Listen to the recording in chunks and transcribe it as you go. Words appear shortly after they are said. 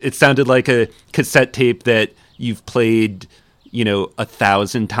It sounded like a cassette tape that you've played,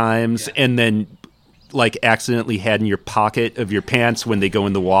 1,000 times and then like accidentally had in your pocket of your pants when they go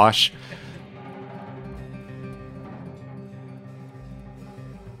in the wash.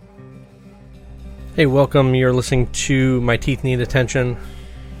 Hey, welcome. You're listening to My Teeth Need Attention.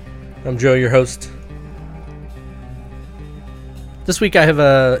 I'm Joe, your host. This week I have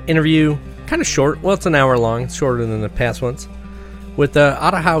an interview, kind of short. Well, it's an hour long. It's shorter than the past ones. With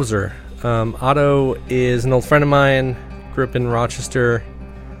Otto Hauser. Otto is an old friend of mine. Grew up in Rochester.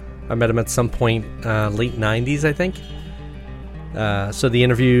 I met him at some point late 90s, I think. So the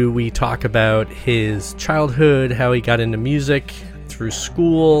interview, we talk about his childhood, how he got into music through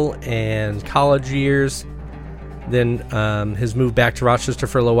school and college years, then his move back to Rochester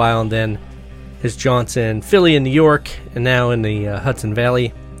for a little while, and then his jaunts in Philly and New York, and now in the Hudson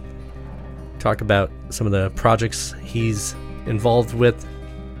Valley. Talk about some of the projects he's involved with,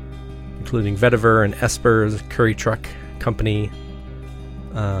 including Vetiver and Esper's Curry Truck Company,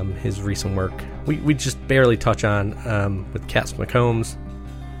 his recent work. We just barely touch on with Cass McCombs.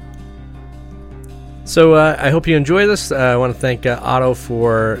 So I hope you enjoy this. I want to thank Otto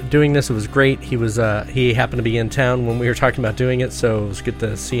for doing this. It was great. He happened to be in town when we were talking about doing it, so it was good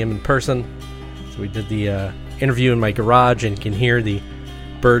to see him in person. So we did the interview in my garage, and you can hear the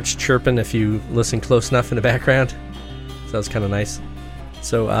birds chirping if you listen close enough in the background. So that was kind of nice.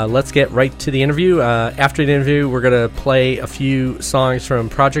 So let's get right to the interview. After the interview, we're going to play a few songs from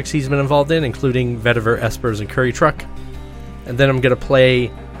projects he's been involved in, including Vetiver, Esper's, and Curry Truck. And then I'm going to play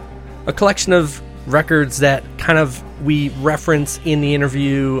a collection of records that kind of we reference in the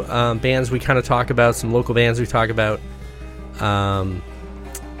interview, bands we kind of talk about, some local bands we talk about.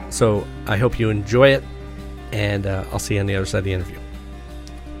 So I hope you enjoy it, and I'll see you on the other side of the interview.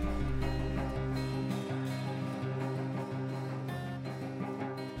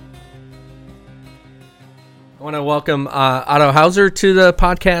 I want to welcome Otto Hauser to the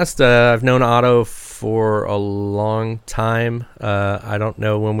podcast. I've known Otto for a long time. I don't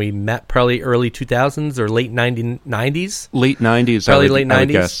know when we met, probably early 2000s or late 90s. Late 90s, probably late 90s. I would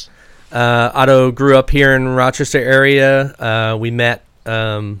guess. Otto grew up here in Rochester area. We met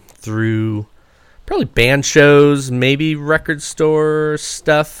through probably band shows, maybe record store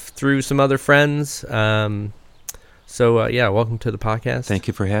stuff, through some other friends. So welcome to the podcast. Thank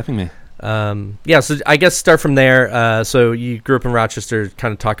you for having me. So I guess start from there. So you grew up in Rochester,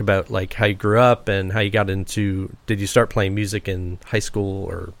 kind of talk about like how you grew up and how you got into, did you start playing music in high school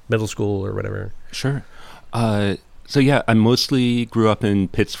or middle school or whatever? Sure. I mostly grew up in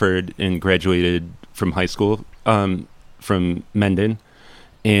Pittsford and graduated from high school, from Mendon.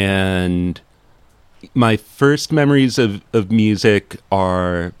 And my first memories of music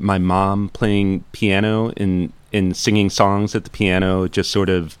are my mom playing piano and singing songs at the piano, just sort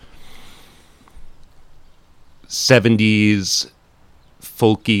of 70s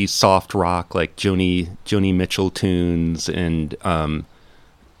folky soft rock, like Joni Mitchell tunes, and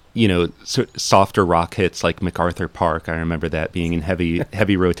softer rock hits like MacArthur Park. I remember that being in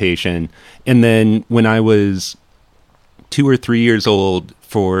heavy rotation. And then when I was 2 or 3 years old,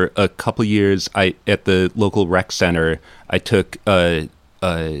 for a couple years, at the local rec center, I took a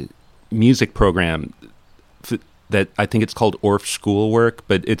music program that I think it's called Orff Schoolwork,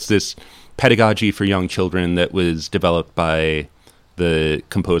 but it's this pedagogy for young children that was developed by the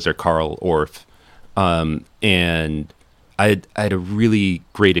composer Carl Orff. And I had a really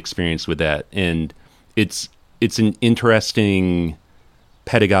great experience with that. And it's an interesting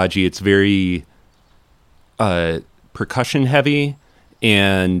pedagogy. It's very percussion heavy.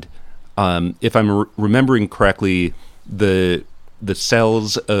 And if I'm remembering correctly, the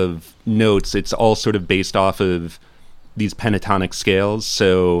cells of notes, it's all sort of based off of these pentatonic scales.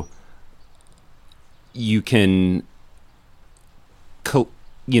 So you can,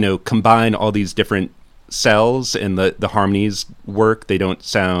 combine all these different cells, and the harmonies work. They don't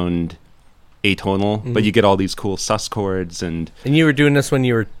sound atonal, but you get all these cool sus chords. And you were doing this when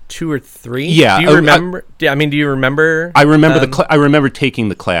you were 2 or 3? Yeah. Do you remember? Do you remember? I remember I remember taking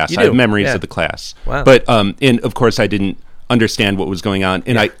the class. I have memories of the class. Wow. But and of course I didn't understand what was going on,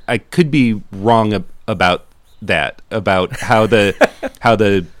 and I could be wrong about that, about how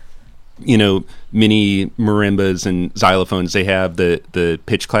the mini marimbas and xylophones, they have the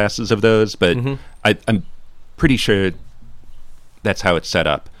pitch classes of those, but I'm pretty sure that's how it's set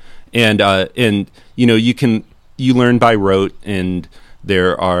up. And you learn by rote, and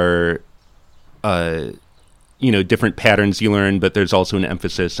there are different patterns you learn, but there's also an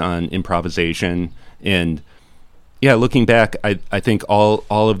emphasis on improvisation. And looking back, I think all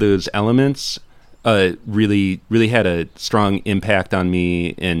of those elements really had a strong impact on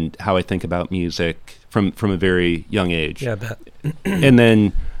me and how I think about music from a very young age. Yeah, I bet. And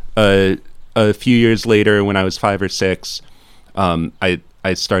then a few years later, when I was 5 or 6, I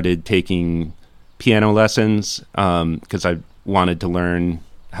started taking piano lessons because I wanted to learn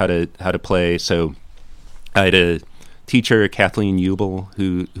how to play. So I had a teacher, Kathleen Ubel,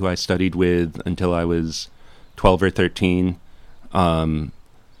 who I studied with until I was 12 or 13.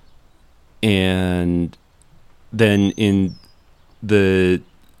 And then in the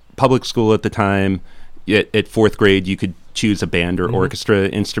public school at the time, at 4th grade, you could choose a band or orchestra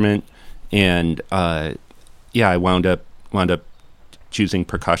instrument. And I wound up choosing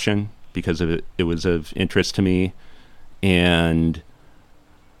percussion because of it was of interest to me. And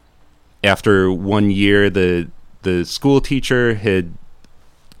after 1 year, the school teacher had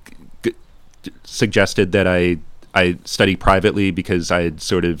suggested that I study privately because I had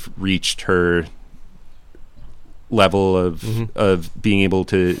sort of reached her level of being able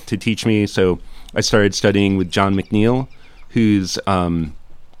to teach me. So I started studying with John McNeil, who's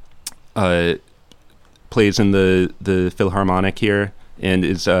plays in the Philharmonic here and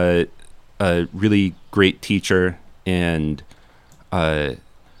is a really great teacher. And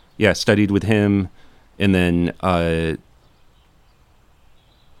studied with him, and then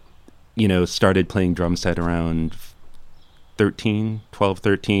started playing drum set around 12,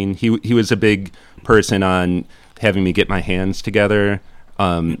 13. He was a big person on having me get my hands together,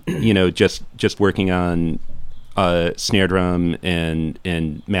 just working on snare drum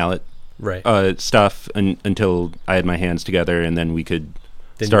and mallet stuff until I had my hands together, and then we could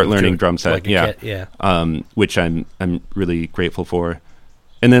start learning drum set. Which I'm really grateful for.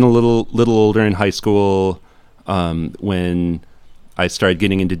 And then a little older in high school, when I started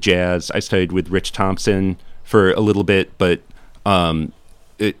getting into jazz, I studied with Rich Thompson for a little bit, but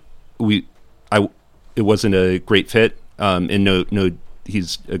it wasn't a great fit. And no,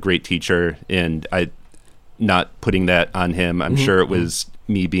 he's a great teacher, and I not putting that on him. I'm sure it was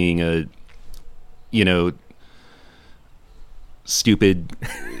me being a stupid,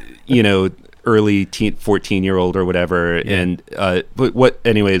 early 14-year-old or whatever. And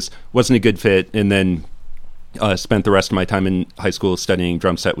anyways, wasn't a good fit. And then spent the rest of my time in high school studying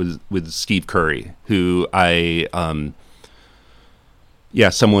drum set with Steve Curry, who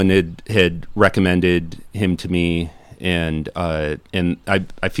someone had recommended him to me, and I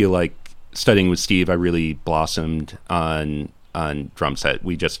feel like studying with Steve, I really blossomed on drum set.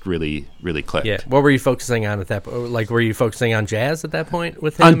 We just really clicked. Yeah. What were you focusing on at that point? Like, were you focusing on jazz at that point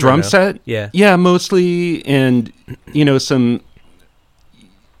with him? On drum set? Yeah. Yeah, mostly. And, some,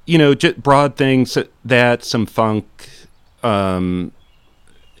 just broad things, some funk. I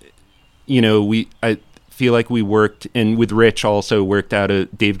feel like we worked, and with Rich also worked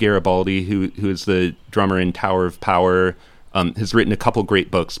out Dave Garibaldi, who is the drummer in Tower of Power, has written a couple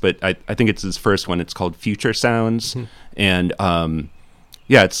great books, but I think it's his first one. It's called Future Sounds. And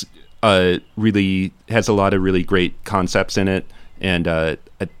it's really has a lot of really great concepts in it. And I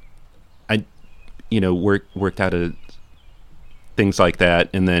worked out things like that.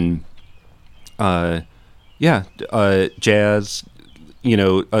 And then jazz,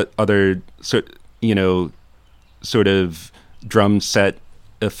 other sort of drum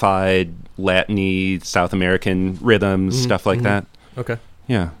set-ified Latin-y South American rhythms, stuff like that. Okay.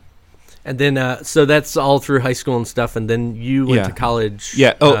 Yeah. And then, so that's all through high school and stuff, and then you went to college.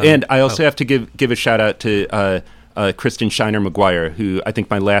 Yeah. And I also have to give a shout out to Kristen Shiner McGuire, who I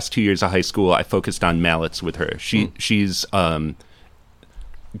think my last 2 years of high school I focused on mallets with her. She's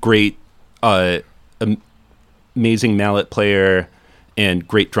great, amazing mallet player and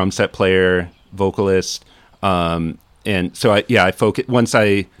great drum set player, vocalist. And so I focused once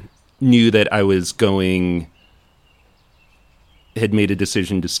I knew that I was had made a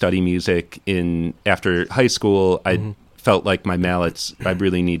decision to study music after high school. I felt like my mallets, I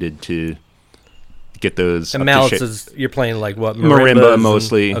really needed to get those. And mallets you're playing like what? Marimba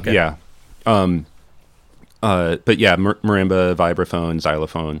mostly. Okay. Yeah. But yeah, marimba, vibraphone,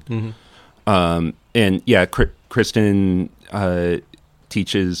 xylophone. And yeah, Kristen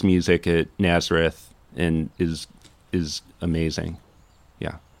teaches music at Nazareth and is amazing.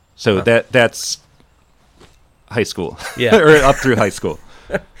 Yeah. So that's high school. Yeah. Or up through high school.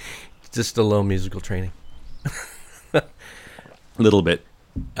 Just a little musical training. A little bit.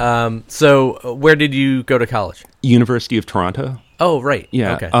 So where did you go to college? University of Toronto. Oh, right.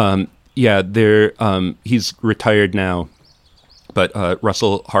 Yeah. Okay. He's retired now, but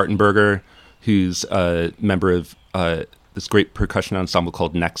Russell Hartenberger, who's a member of this great percussion ensemble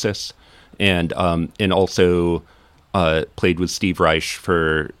called Nexus, and also played with Steve Reich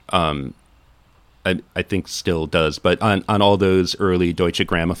for I think still does, but on all those early Deutsche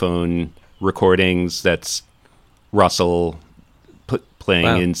Grammophon recordings, that's Russell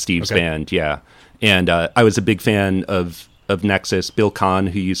playing in Steve's band, yeah. And I was a big fan of Nexus. Bill Kahn,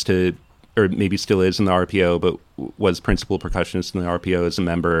 who used to, or maybe still is in the RPO, but was principal percussionist in the RPO as a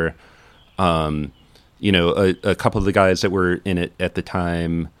member. A couple of the guys that were in it at the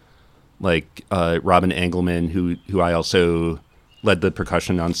time, like Robin Engelman, who I also led the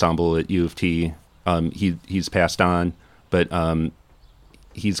percussion ensemble at U of T. He's passed on, but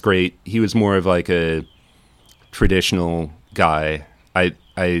he's great. He was more of like a traditional guy. I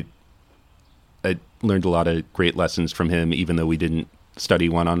learned a lot of great lessons from him, even though we didn't study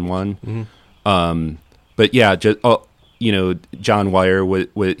one-on-one. But yeah, just John Wire,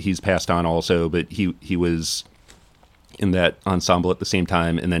 he's passed on also, but he was in that ensemble at the same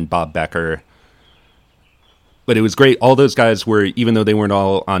time, and then Bob Becker. But it was great. All those guys were, even though they weren't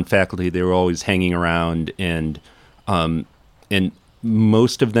all on faculty, they were always hanging around, and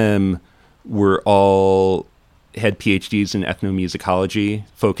most of them were all had PhDs in ethnomusicology,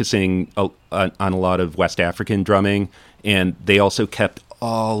 focusing on a lot of West African drumming, and they also kept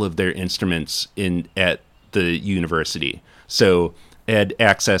all of their instruments at the university. So had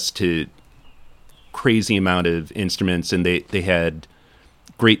access to crazy amount of instruments, and they had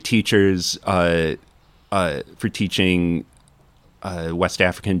great teachers for teaching West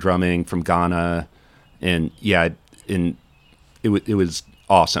African drumming from Ghana, and it was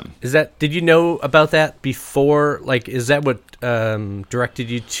awesome. Did you know about that before? Like, is that what directed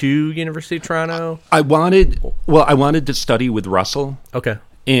you to University of Toronto? I wanted to study with Russell. Okay.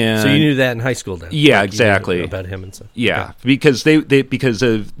 And so you knew that in high school then? Yeah, like exactly. You knew about him and stuff. Yeah, okay. because they because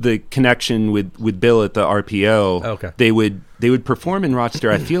of the connection with Bill at the RPO. Okay. They would perform in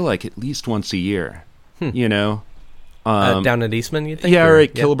Rochester. I feel like at least once a year. You know, down at Eastman, you think? Yeah, or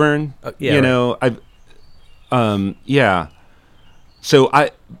at Kilburn. Yeah, you know, yeah. So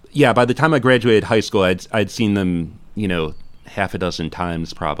by the time I graduated high school, I'd seen them, half a dozen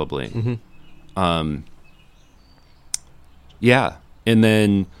times probably. Yeah. And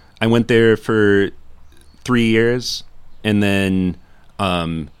then I went there for 3 years, and then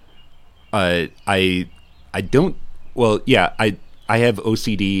I have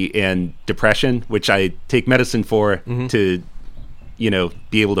OCD and depression, which I take medicine for to,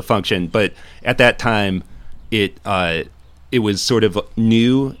 be able to function. But at that time, it was sort of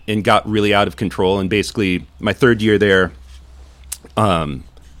new and got really out of control. And basically, my third year there, I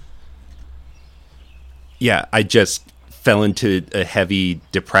just fell into a heavy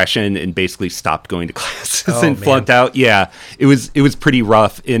depression and basically stopped going to classes and flunked out. Yeah, it was pretty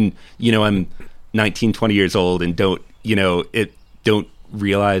rough. And, I'm 19, 20 years old and don't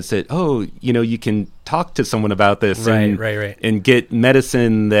realize that, you can talk to someone about this and get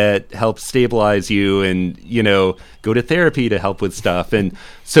medicine that helps stabilize you and, go to therapy to help with stuff. And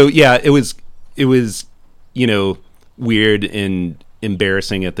so, yeah, it was, weird and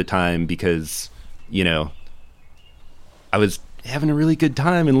embarrassing at the time because, I was having a really good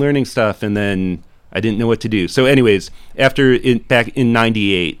time and learning stuff, and then I didn't know what to do. So anyways, back in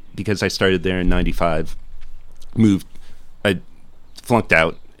 98, because I started there in 95, I flunked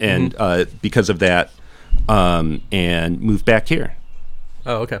out, and because of that, and moved back here.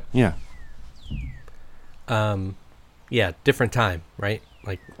 Oh, okay. Yeah. Yeah, different time, right?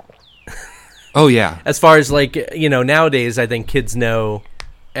 Like, oh yeah. As far as nowadays, I think kids know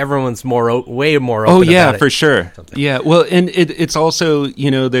everyone's way more open. Oh yeah, about it. for sure. Something. Yeah, well, and it's also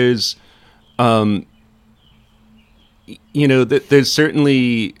there's, there's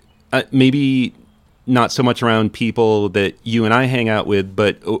certainly maybe not so much around people that you and I hang out with,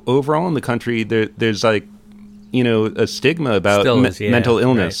 but overall in the country, there's like, a stigma about mental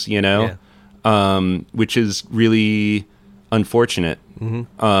illness, right. Which is really unfortunate.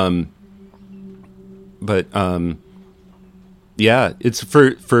 But yeah, it's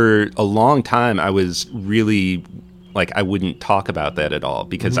for a long time I was really like I wouldn't talk about that at all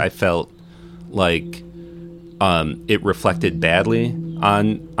because I felt like it reflected badly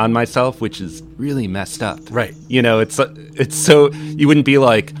on myself, which is really messed up. Right. It's so you wouldn't be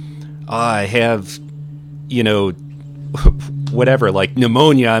like, oh, I have, whatever, like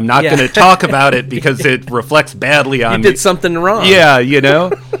pneumonia. I'm not going to talk about it because it reflects badly on me. You did something wrong. Yeah,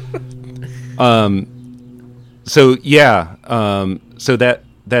 So yeah, so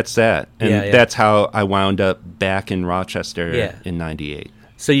that's that, and that's how I wound up back in Rochester in '98.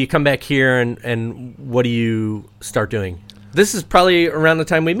 So you come back here, and what do you start doing? This is probably around the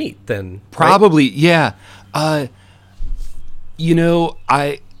time we meet, then. Probably, right? Yeah. I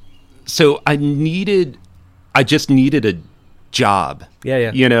just needed a job.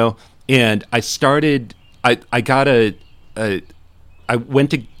 Yeah. and I started. I got I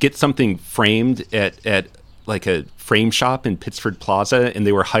went to get something framed at like a frame shop in Pittsford Plaza, and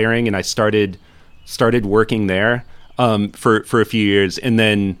they were hiring, and I started working there for a few years, and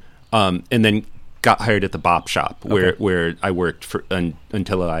then got hired at the Bop Shop where I worked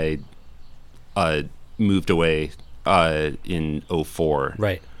until I moved away in 2004.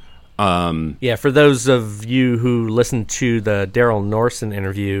 Right. Yeah, for those of you who listened to the Daryl Norson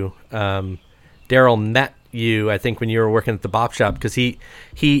interview, Daryl met you, I think, when you were working at the Bop Shop, because he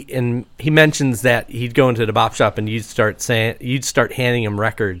mentions that he'd go into the Bop Shop and you'd start handing him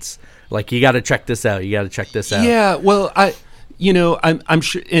records like, you got to check this out, you got to check this out. Yeah, well, I'm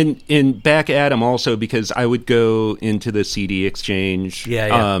sure in back at him also, because I would go into the CD exchange.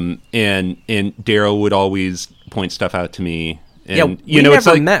 Yeah. And Daryl would always point stuff out to me. And, we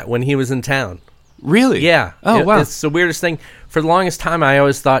never met when he was in town. Really? Yeah. Oh, wow. It's the weirdest thing. For the longest time, I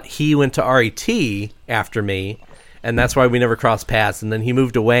always thought he went to RET after me, and that's why we never crossed paths. And then he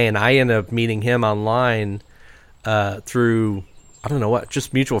moved away, and I ended up meeting him online through, I don't know what,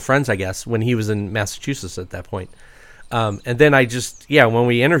 just mutual friends, I guess, when he was in Massachusetts at that point. And then when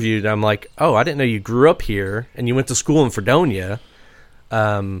we interviewed, I'm like, oh, I didn't know you grew up here, and you went to school in Fredonia.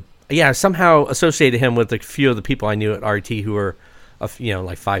 I somehow associated him with a few of the people I knew at RET who were, like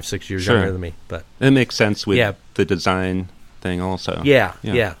 5-6 years younger than me. But it makes sense with the design thing also. Yeah.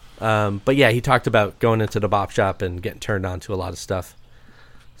 But yeah, he talked about going into the Bop Shop and getting turned on to a lot of stuff.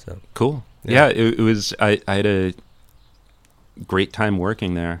 So cool. Yeah, it was. I had a great time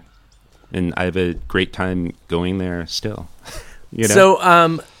working there, and I have a great time going there still. You know?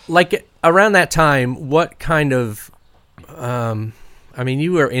 So, like around that time, what kind of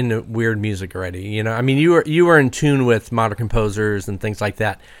you were into weird music already, you know? I mean, you were in tune with modern composers and things like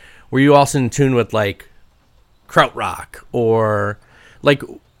that. Were you also in tune with, like, krautrock or, like...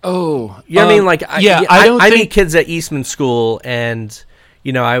 Oh. You know what I mean? Like, I meet kids at Eastman School, and,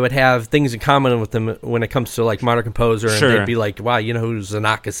 you know, I would have things in common with them when it comes to, like, modern composer, and they'd be like, wow, you know who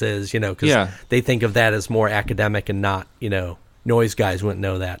Xenakis is, you know, because they think of that as more academic and not, you know, noise guys wouldn't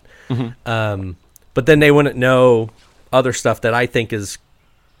know that. Mm-hmm. But then they wouldn't know other stuff that I think is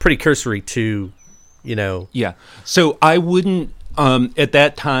pretty cursory to, you know. Yeah. So I wouldn't, at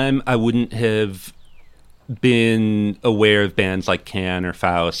that time, I wouldn't have been aware of bands like Can or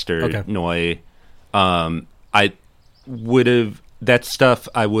Faust or Neu. I would have, that stuff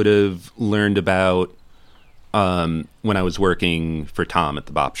I would have learned about when I was working for Tom at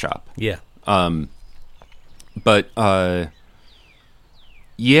the Bop Shop. Yeah. But I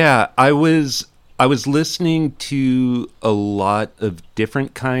was listening to a lot of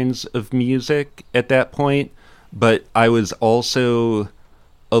different kinds of music at that point, but I was also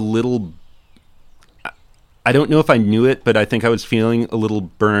a little, I don't know if I knew it, but I think I was feeling a little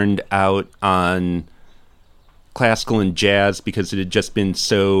burned out on classical and jazz because it had just been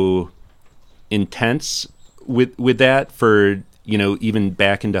so intense with that for, you know, even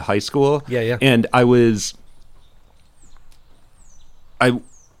back into high school. Yeah. And I was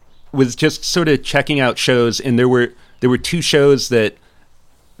just sort of checking out shows, and there were two shows that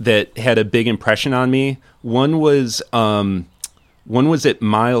had a big impression on me. One was at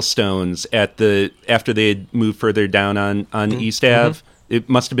Milestones after they had moved further down on East Ave. It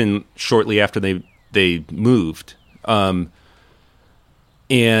must have been shortly after they moved. And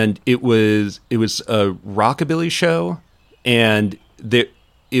it was a rockabilly show, and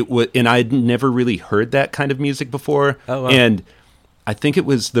and I'd never really heard that kind of music before. Oh, wow. And I think it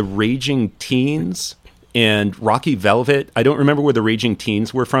was the Raging Teens and Rocky Velvet. I don't remember where the Raging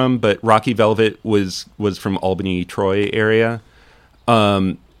Teens were from, but Rocky Velvet was from Albany, Troy area.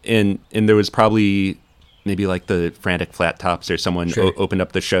 And there was probably maybe like the Frantic Flat Tops or someone opened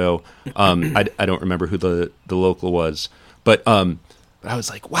up the show. I don't remember who the local was, but I was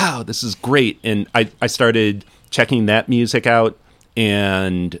like, wow, this is great. And I started checking that music out,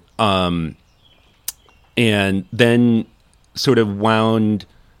 and then sort of wound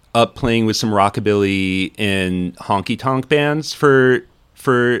up playing with some rockabilly and honky tonk bands for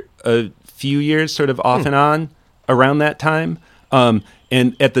a few years, sort of off and on around that time. And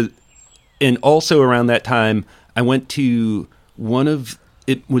also around that time, I went to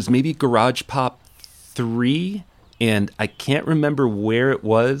it was maybe Garage Pop 3, and I can't remember where it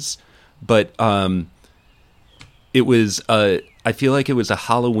was, but it was I feel like it was a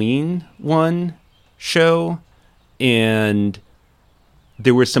Halloween one show, and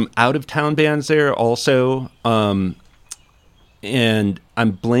there were some out-of-town bands there also, and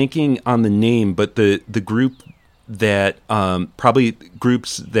I'm blanking on the name, but the group that probably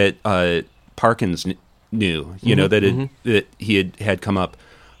groups that Parkins knew, you know, that he had come up.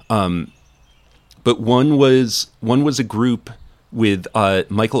 but one was a group with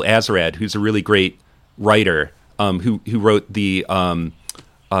Michael Azerrad, who's a really great writer, who wrote the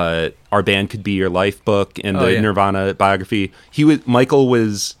Our Band Could Be Your Life book and the Nirvana biography. Michael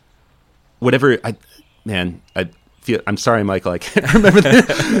was whatever. I'm sorry, Michael, I can't remember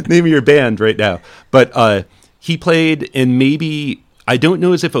the name of your band right now, but he played, and maybe, I don't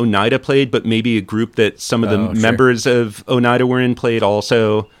know as if Oneida played, but maybe a group that some of the members of Oneida were in played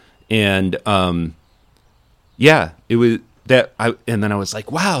also. And it was that. And then I was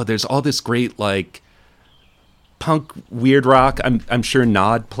like, wow, there's all this great like punk weird rock. I'm sure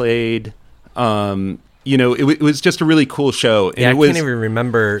Nod played. It was just a really cool show. And I can't even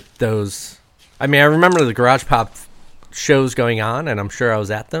remember those. I mean, I remember the garage pop shows going on, and I'm sure I was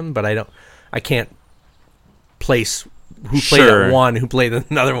at them, but I can't place who played at one, who played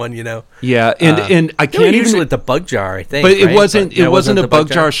another one, Yeah, and I can't usually at the Bug Jar, I think. But it wasn't. It wasn't a Bug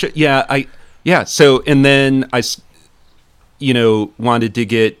Jar show. Yeah. So, and then I, wanted to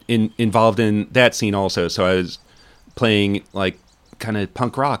get involved in that scene also. So I was playing like kind of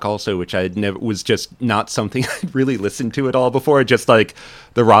punk rock also, which I was just not something I'd really listened to at all before. Just like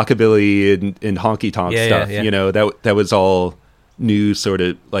the rockabilly and honky tonk stuff. Yeah. That was all new, sort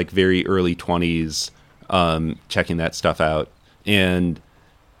of like very early 20s. Checking that stuff out, and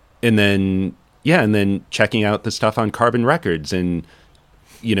then checking out the stuff on Carbon Records, and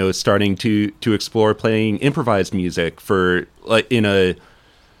starting to explore playing improvised music for like in a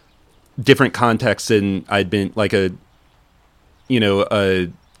different context than I'd been, like a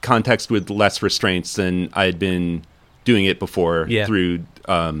context with less restraints than I'd been doing it before through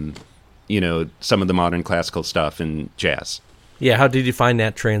some of the modern classical stuff and jazz. Yeah, how did you find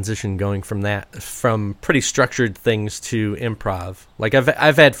that transition going from pretty structured things to improv? Like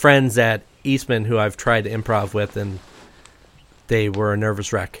I've had friends at Eastman who I've tried to improv with, and they were a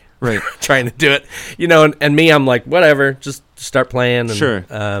nervous wreck, right? Trying to do it, and me, I'm like, whatever, just start playing. And, sure.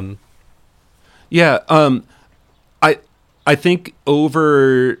 I think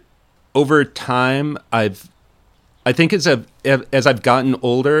over time, I think as I've gotten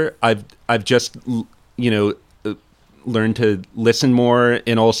older, I've just learn to listen more,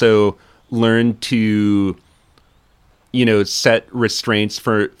 and also learn to set restraints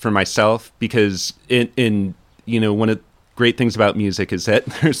for myself, because in one of the great things about music is that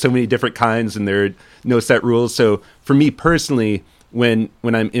there's so many different kinds and there are no set rules. So for me personally, when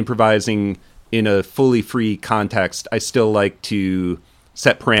I'm improvising in a fully free context, I still like to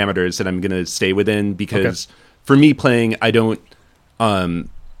set parameters that I'm going to stay within, because for me playing, I don't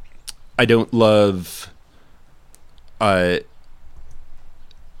love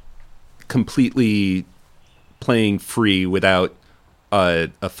completely playing free without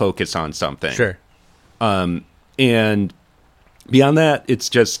a focus on something. Sure. And beyond that, it's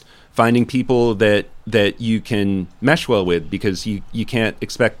just finding people that you can mesh well with, because you can't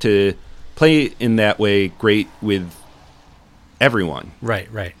expect to play in that way great with everyone. Right.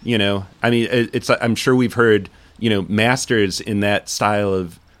 I mean, it's I'm sure we've heard, masters in that style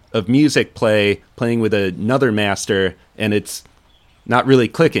of music playing with another master, and it's not really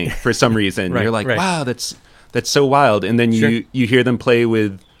clicking for some reason. You're like, wow, that's so wild. And then you hear them play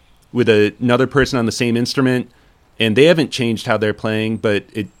with another person on the same instrument, and they haven't changed how they're playing, but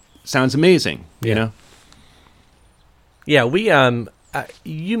it sounds amazing, Yeah, we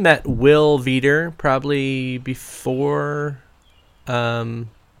you met Will Veeder probably before the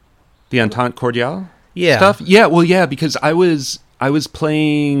Entente Cordiale Yeah. stuff. Yeah, well, yeah, because I was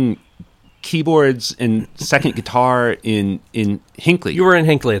playing keyboards and second guitar in Hinckley. You were in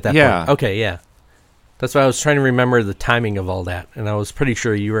Hinckley at that Yeah. point. Okay, yeah. That's why I was trying to remember the timing of all that, and I was pretty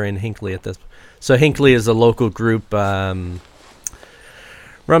sure you were in Hinckley at this. So Hinckley is a local group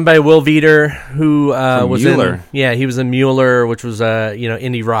run by Will Veeder, who was Mueller. He was in Mueller, which was a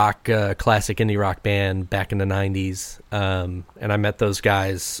indie rock, classic indie rock band back in the 90s. And I met those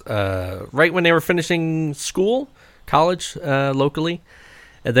guys right when they were finishing college locally.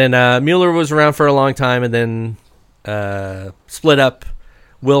 And then Mueller was around for a long time, and then split up.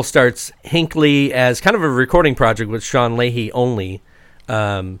 Will starts Hinckley as kind of a recording project with Sean Leahy only.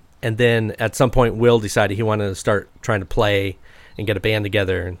 And then at some point, Will decided he wanted to start trying to play and get a band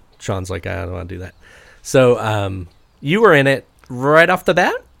together. And Sean's like, I don't want to do that. So you were in it right off the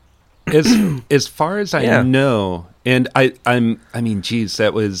bat? As far as I know. And I mean, geez,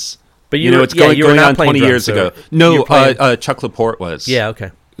 that was... But it's going on 20 years ago. No, Chuck Laporte was. Yeah, okay.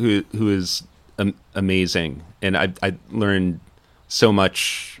 Who is amazing. And I learned so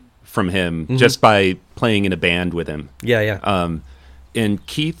much from him just by playing in a band with him. Yeah. And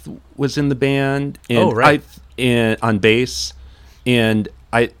Keith was in the band. And right. and on bass. And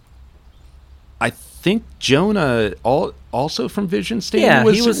I think Jonah also from Vision State. Yeah,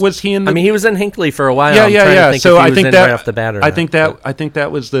 was he in the? I mean, he was in Hinckley for a while. Yeah, I'm yeah, trying to yeah. think So if he I was think in that right off the bat or I not, think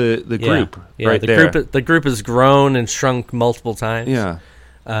that was the group right there. The group has grown and shrunk multiple times. Yeah.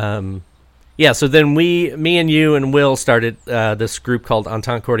 Yeah, so then me and you and Will started this group called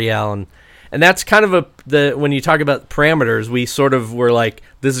Entente Cordiale, and that's kind of when you talk about parameters, we sort of were like,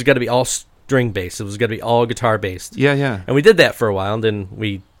 this is going to be all string based. It was going to be all guitar based. Yeah, yeah. And we did that for a while, and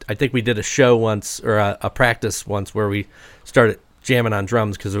then I think we did a show once, or a practice once, where we started jamming on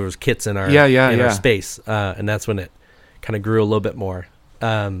drums because there was kits in our our space, and that's when it kind of grew a little bit more.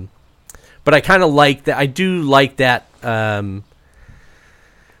 But I kind of like that. I do like that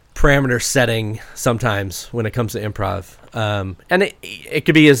parameter setting sometimes when it comes to improv, and it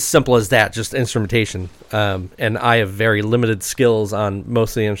could be as simple as that, just instrumentation. And I have very limited skills on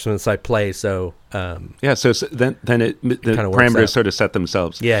most of the instruments I play, so then the parameters sort of set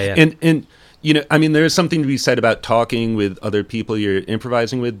themselves. Yeah. And I mean, there is something to be said about talking with other people you're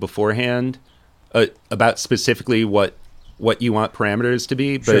improvising with beforehand, about specifically what you want parameters to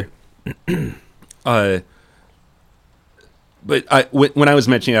be. But sure. But when I was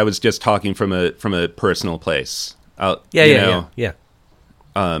mentioning, I was just talking from a personal place. Yeah.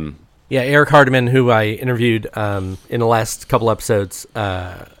 Eric Hardiman, who I interviewed in the last couple episodes,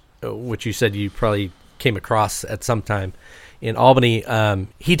 which you said you probably came across at some time in Albany.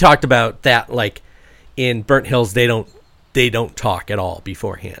 He talked about that, like in Burnt Hills, they don't talk at all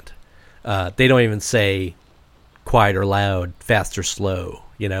beforehand. They don't even say quiet or loud, fast or slow.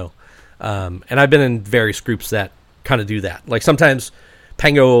 And I've been in various groups that kind of do that. Like sometimes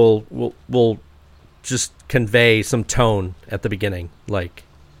Pango will just convey some tone at the beginning, like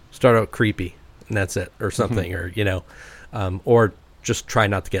start out creepy and that's it, or something, or just try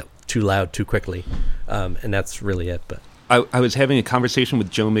not to get too loud too quickly, and that's really it. But I was having a conversation with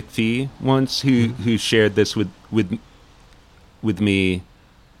Joe McPhee once, who shared this with me,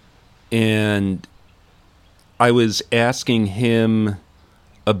 and I was asking him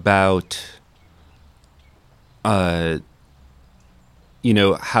about how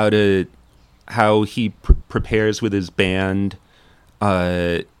he prepares with his band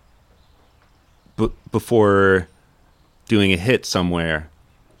before doing a hit somewhere,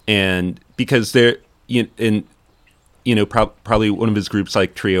 and because they're probably one of his groups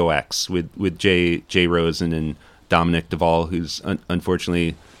like Trio X with Jay Rosen and Dominic Duvall, who's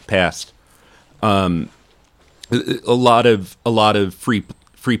unfortunately passed. A lot of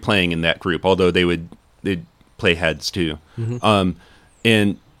free playing in that group, although they'd play heads too. Mm-hmm.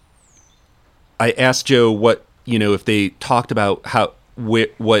 And I asked Joe what, if they talked about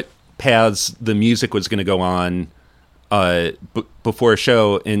what paths the music was going to go on before a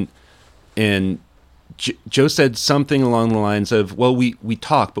show, and Joe said something along the lines of, well, we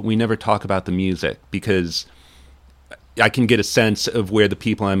talk, but we never talk about the music, because I can get a sense of where the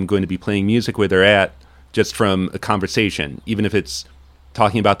people I'm going to be playing music with are at just from a conversation, even if it's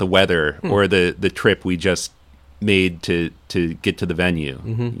talking about the weather or the trip we just made to get to the venue,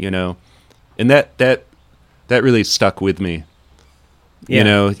 and that really stuck with me.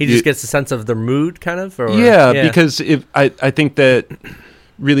 Yeah. He just gets a sense of the mood, kind of. Or, because I think that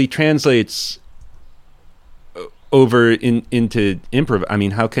really translates over into improv. I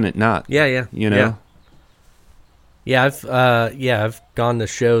mean, how can it not? Yeah. Yeah, I've gone to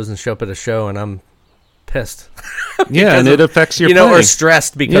shows and show up at a show and I'm pissed. Yeah, and it affects your playing. Or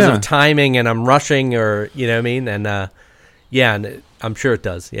stressed because of timing, and I'm rushing, or what I mean, and and I'm sure it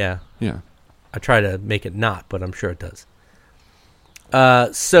does. Yeah. I try to make it not, but I'm sure it does.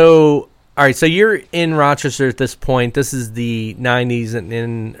 So all right, so you're in Rochester at this point. This is the 90s and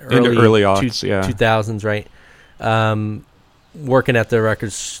in early aughts, 2000s, right? Working at the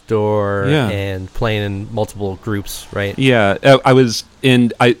record store and playing in multiple groups, right? Yeah, I was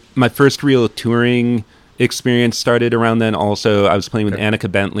in. My first real touring experience started around then. Also, I was playing with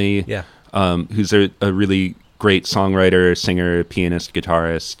Annika Bentley, who's a really great songwriter, singer, pianist,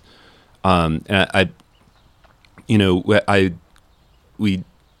 guitarist. And we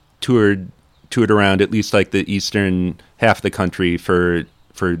toured around at least like the eastern half of the country for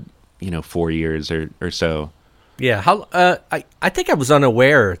 4 years or so. Yeah, how I think I was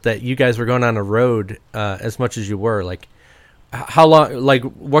unaware that you guys were going on a road as much as you were. Like, how long? Like,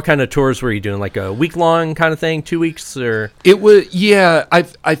 what kind of tours were you doing? Like a week long kind of thing, 2 weeks, or? It was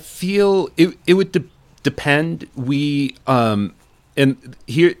I feel it would depend. We and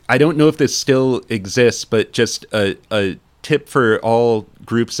here I don't know if this still exists, but just a tip for all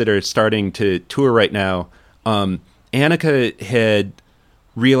groups that are starting to tour right now. Annika had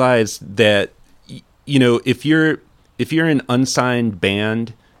realized that if you're an unsigned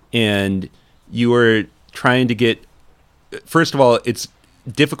band and you are trying to get. First of all, it's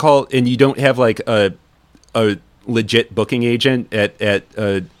difficult, and you don't have like a legit booking agent at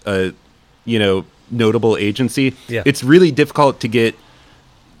a notable agency. Yeah. It's really difficult to get.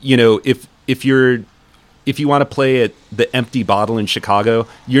 If you want to play at the Empty Bottle in Chicago,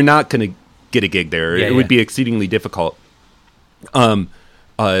 you're not going to get a gig there. It would be exceedingly difficult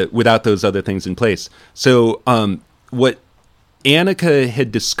without those other things in place. So what Annika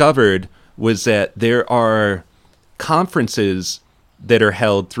had discovered was that there are conferences that are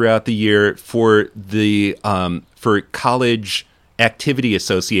held throughout the year for the for college activity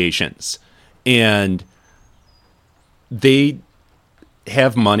associations, and they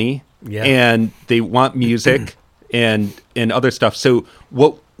have money and they want music and other stuff. So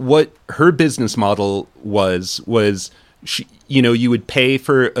what her business model was she, you would pay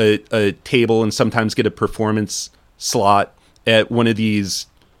for a table and sometimes get a performance slot at one of these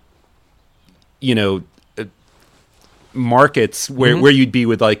markets where you'd be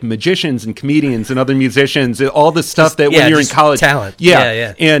with like magicians and comedians and other musicians, all the stuff that when you're in college, talent.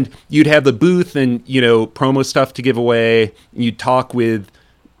 And you'd have the booth and promo stuff to give away. You'd talk with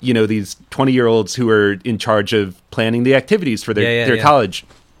these 20-year-olds who are in charge of planning the activities for their college.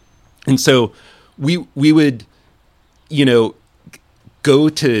 And so we would go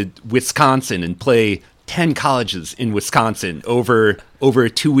to Wisconsin and play 10 colleges in Wisconsin over a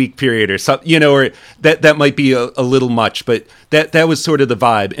 2-week period or something, or that might be a little much, but that was sort of the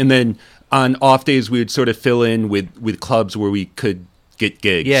vibe. And then on off days, we would sort of fill in with clubs where we could get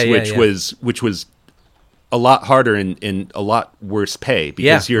gigs, which was a lot harder and a lot worse pay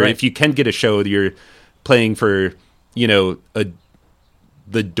because if you can get a show, you're playing for,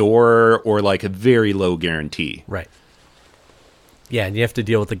 the door or like a very low guarantee. Right. Yeah. And you have to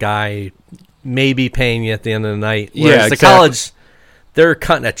deal with the guy maybe paying you at the end of the night. Whereas the college, they're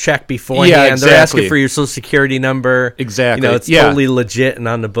cutting a check beforehand. Yeah, exactly. They're asking for your social security number. Exactly. It's totally legit and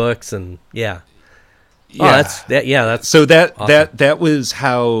on the books. And that's so that awesome. that was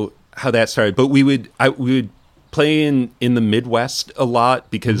how that started. But we would play in the Midwest a lot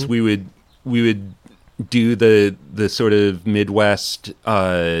because we would do the sort of Midwest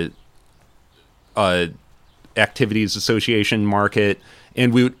activities association market.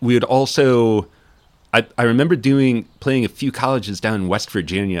 And we would also, I remember playing a few colleges down in West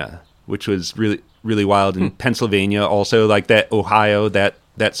Virginia, which was really, really wild. And Pennsylvania also, like that, Ohio, that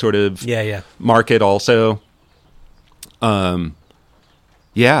sort of market also. So,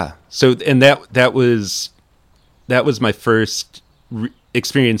 and that was my first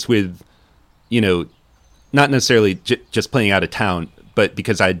experience with, not necessarily just playing out of town, but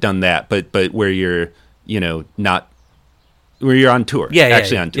because I had done that, but where you're, not, where you're on tour,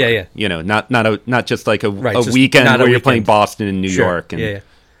 on tour, not just like a weekend where you're playing Boston and New York. And,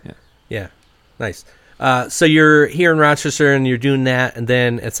 nice. So you're here in Rochester and you're doing that, and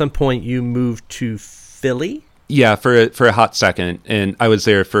then at some point you moved to Philly. Yeah, for a hot second, and I was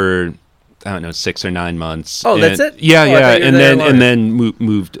there for 6 or 9 months. Oh, that's it. Yeah, and then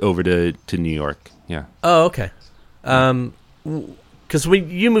moved over to New York. Yeah. Oh, okay. Because when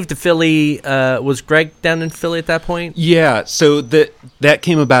you moved to Philly, was Greg down in Philly at that point? Yeah, so that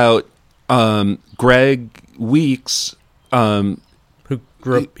came about. Greg Weeks, who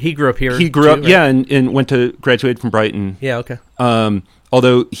grew up here. He grew up, right? And graduated from Brighton. Yeah, okay.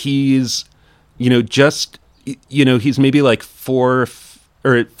 Although he's, he's maybe like 4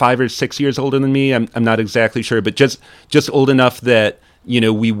 or 5 or 6 years older than me. I'm not exactly sure, but just old enough that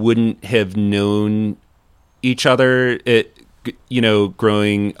we wouldn't have known each other.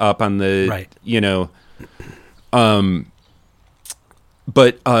 Growing up on the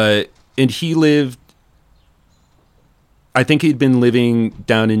but and he lived. I think he'd been living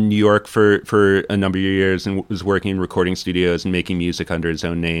down in New York for a number of years and was working in recording studios and making music under his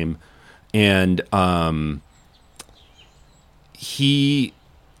own name. And I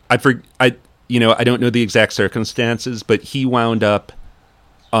don't know the exact circumstances, but he wound up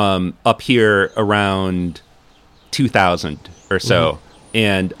here around 2000 or so,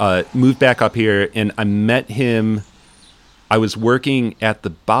 and moved back up here. And I met him. I was working at the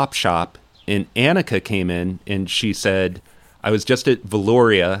Bop Shop, and Annika came in, and she said, I was just at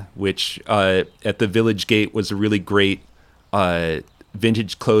Valoria, which at the Village Gate was a really great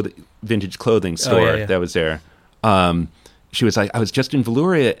vintage clothing store that was there. She was like, I was just in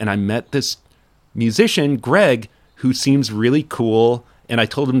Valoria, and I met this musician, Greg, who seems really cool, and I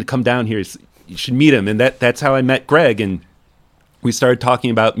told him to come down here. You should meet him. And that's how I met Greg. And we started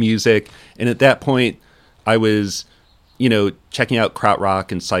talking about music. And at that point, I was, checking out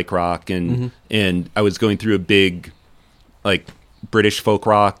krautrock and psych rock. And I was going through a big, like, British folk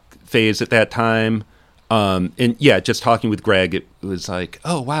rock phase at that time. And yeah, just talking with Greg, it was like,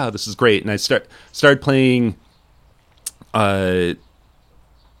 oh wow, this is great. And I started playing a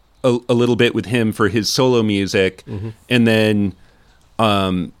little bit with him for his solo music, and then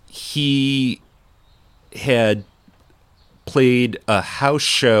he had played a house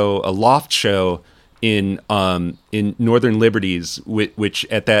show, a loft show in Northern Liberties, which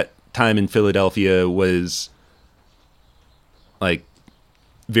at that time in Philadelphia was like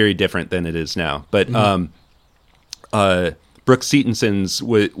very different than it is now. But Brooke Seatonson's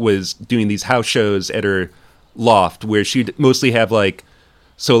was doing these house shows at her loft where she'd mostly have like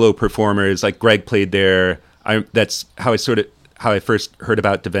solo performers. Like Greg played there. That's how I first heard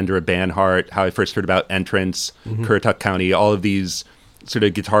about Devendra Banhart, how I first heard about Entrance, Currituck County, all of these sort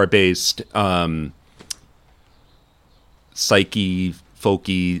of guitar-based psyche,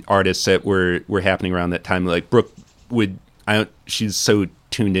 folky artists that were happening around that time. Like Brooke she's so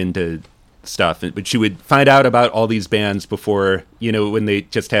tuned into stuff, but she would find out about all these bands before, when they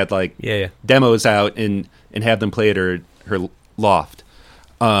just had like demos out and have them play at her loft.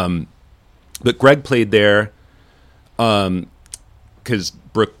 But Greg played there because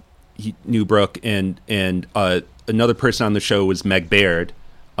he knew Brooke, and another person on the show was Meg Baird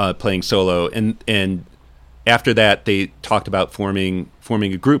playing solo, and after that they talked about forming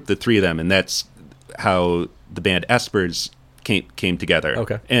a group, the three of them, and that's how the band Espers came together.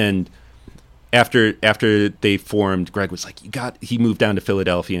 Okay. And after they formed, Greg was like, he moved down to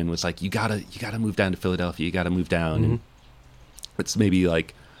Philadelphia and was like, you gotta move down to Philadelphia, you gotta move down. And it's maybe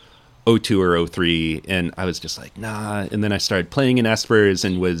like 02 or 03, and I was just like, nah. And then I started playing in Espers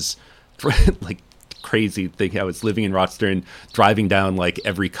and was like crazy thing. I was living in Rochester and driving down like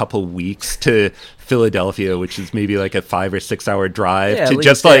every couple weeks to Philadelphia, which is maybe like a 5 or 6 hour drive to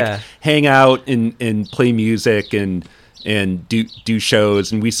just hang out and play music and do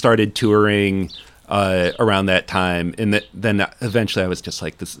shows. And we started touring around that time, and then eventually I was just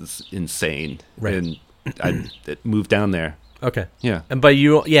like, this is insane, right. And I moved down there. Okay. Yeah. But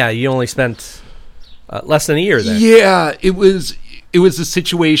you only spent less than a year there. Yeah, it was a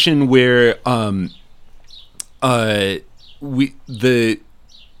situation where the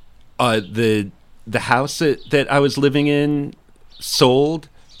house that I was living in sold,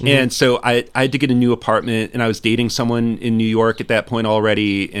 and so I had to get a new apartment, and I was dating someone in New York at that point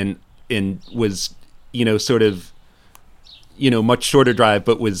already, and was sort of much shorter drive,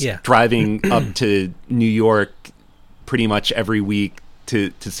 but was driving up to New York pretty much every week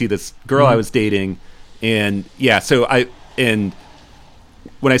to see this girl I was dating. And so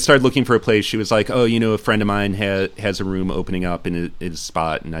when I started looking for a place, she was like, oh, a friend of mine has a room opening up in his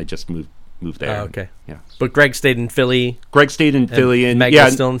spot, and I just moved there. Oh, okay. Yeah. But Greg stayed in Philly. And Meg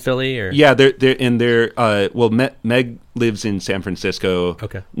is still in Philly, or? Yeah, Meg lives in San Francisco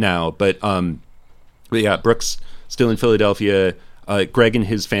now, but yeah, Brooke's still in Philadelphia. Greg and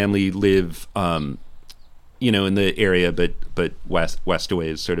his family live in the area, but west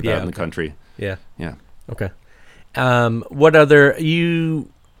away, sort of out in the country. Yeah. Yeah. Okay. What other you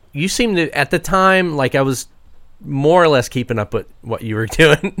seemed to, at the time, like I was more or less keeping up with what you were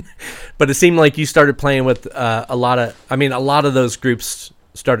doing, but it seemed like you started playing with a lot of those groups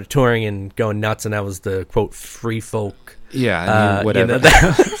started touring and going nuts, and that was the quote free folk. Yeah, whatever.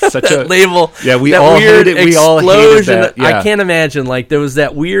 Such a label. Yeah, we all heard it. We all hated that. Yeah. I can't imagine, like, there was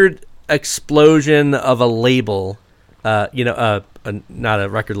that weird explosion of a label, not a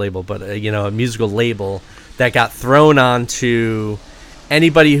record label, but a musical label that got thrown onto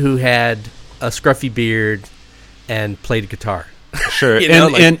anybody who had a scruffy beard and played guitar. Sure.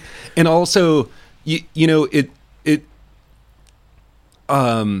 And also it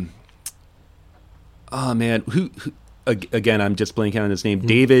oh man, who again, I'm just blanking on his name.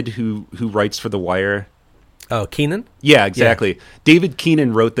 David, who writes for The Wire. Oh, Keenan? Yeah, exactly. Yeah. David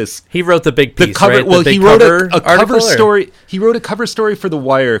Keenan wrote this. He wrote the big piece, right? Well, he wrote a cover story. He wrote a cover story for The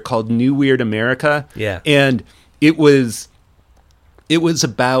Wire called New Weird America. Yeah. And it was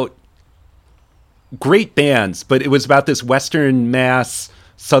about great bands, but it was about this Western Mass,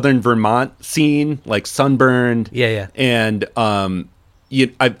 Southern Vermont scene, like Sunburned. Yeah. And I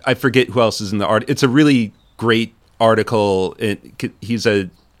forget who else is in the art. It's a really great article. He's a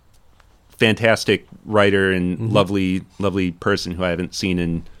fantastic writer and lovely person who I haven't seen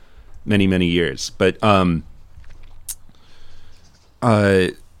in many, many years. But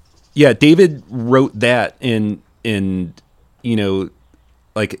David wrote that in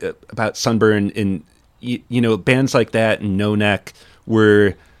like about Sunburn, and bands like that and No Neck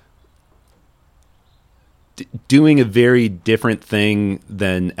were doing a very different thing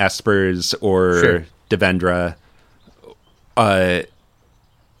than Espers or Devendra.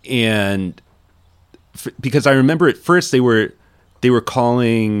 and because I remember at first they were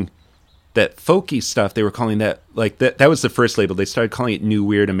calling that folky stuff, they were calling that, like, that was the first label. They started calling it New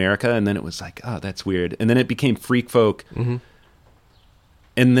Weird America, and then it was like, oh, that's weird. And then it became Freak Folk. Mm-hmm.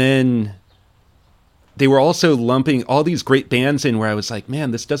 And then they were also lumping all these great bands in where I was like,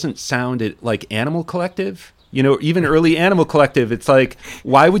 man, this doesn't sound like Animal Collective. You know, even early Animal Collective, it's like,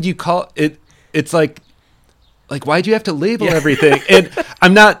 why would you call it? It's like why'd you have to label everything? And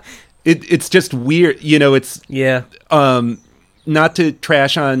I'm not, it's just weird. You know, it's, not to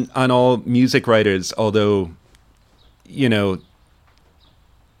trash on all music writers, although, you know,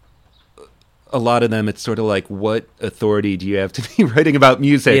 a lot of them, it's sort of like, what authority do you have to be writing about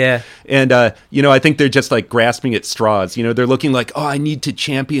music? Yeah. And, you know, I think they're just like grasping at straws. You know, they're looking like, oh, I need to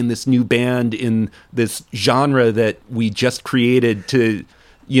champion this new band in this genre that we just created to,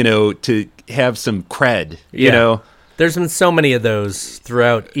 you know, to have some cred, you know? There's been so many of those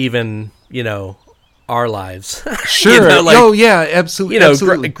throughout even, you know, our lives. Sure. You know, like, oh yeah, absolutely. You know,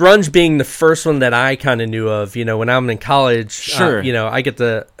 absolutely. grunge being the first one that I kind of knew of. You know, when I'm in college, Sure. You know, I get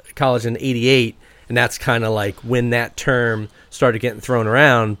to college in '88, and that's kind of like when that term started getting thrown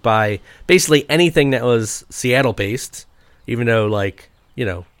around by basically anything that was Seattle based. Even though, like, you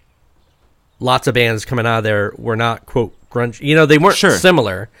know, lots of bands coming out of there were not, quote, grunge. You know, they weren't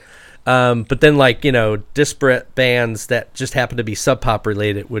similar. But then, like, you know, disparate bands that just happen to be sub pop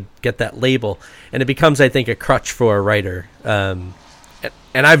related would get that label, and it becomes, I think, a crutch for a writer. And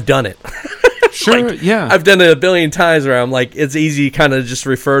I've done it. Sure, like, yeah. I've done it a billion times where I'm like, it's easy kind of just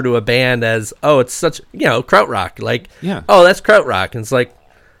refer to a band as, oh, it's such, you know, krautrock. Like, oh, that's krautrock. And it's like,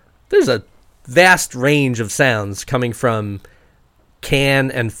 there's a vast range of sounds coming from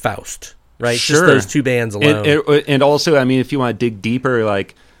Can and Faust, right? Sure. Just those two bands alone. And also, I mean, if you want to dig deeper,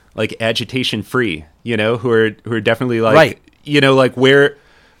 like Agitation Free, you know, who are definitely like, right. You know, like where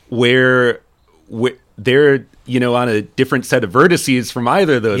they're, you know, on a different set of vertices from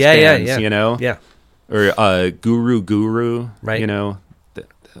either of those bands, you know? Yeah. Or Guru, right. You know,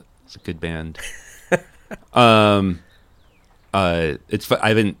 that's a good band. It's I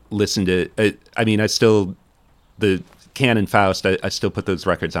haven't listened to it. I mean, the Can and Faust, I still put those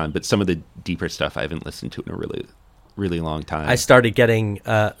records on, but some of the deeper stuff I haven't listened to in a really long time. I started getting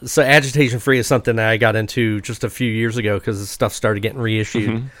so Agitation Free is something that I got into just a few years ago because the stuff started getting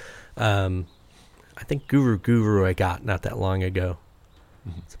reissued. Mm-hmm. I think Guru I got not that long ago.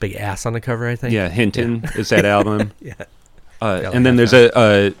 It's a big ass on the cover, I think. Yeah, Hinton is that album. Yeah. And then there's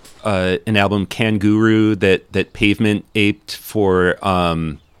an album, Kanguru, that Pavement aped for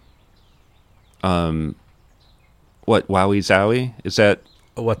what, Wowie Zowie? Is that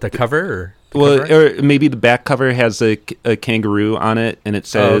what, the cover? Or maybe the back cover has a kangaroo on it, and it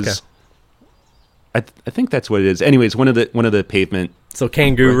says, I think that's what it is. Anyways, one of the Pavement. So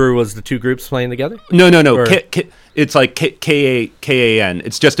Kanguru was the two groups playing together? No. It's like K-A-N.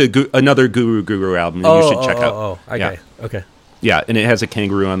 It's just another Guru album that you should check out. Oh, okay, okay. Yeah, and it has a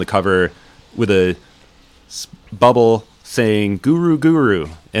kangaroo on the cover with a bubble saying Guru.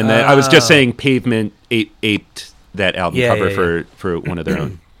 And then I was just saying Pavement aped that album cover for one of their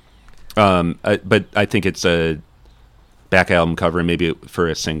own. But I think it's a back album cover, maybe for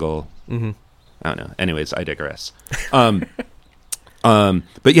a single. Mm-hmm. I don't know. Anyways, I digress. But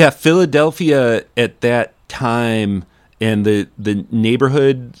yeah, Philadelphia at that time and the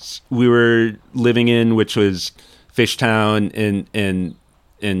neighborhoods we were living in, which was Fishtown and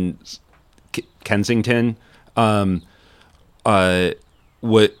Kensington,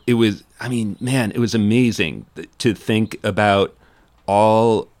 what it was. I mean, man, it was amazing to think about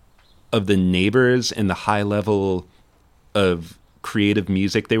all of the neighbors and the high level of creative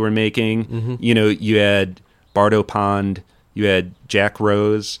music they were making. Mm-hmm. You know, you had Bardo Pond, you had Jack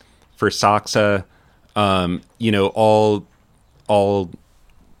Rose for Soxa, you know, all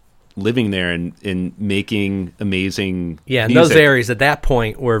living there and making amazing music. And those areas at that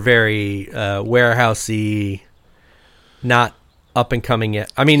point were very warehousey, not up and coming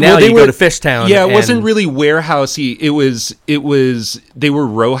yet. I mean, now you go to Fishtown. Yeah, it wasn't really warehousey. It was they were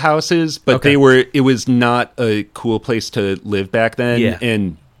row houses, but it was not a cool place to live back then. Yeah.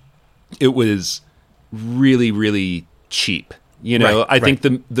 And it was really, really cheap. You know, I think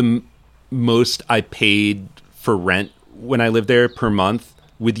the most I paid for rent when I lived there per month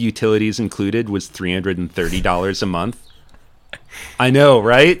with utilities included was $330 a month. I know,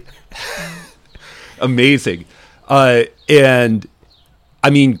 right? Amazing. And I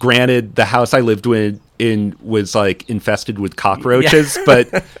mean, granted, the house I lived in was like infested with cockroaches,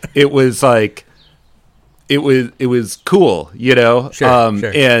 but it was like, it was cool, you know? Sure.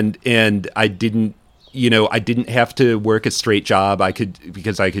 And I didn't I didn't have to work a straight job.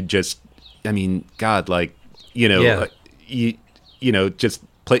 Because I could just, I mean, God, like, Yeah. just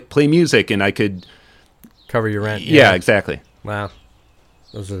play music, and I could. Cover your rent. Yeah, exactly. Wow.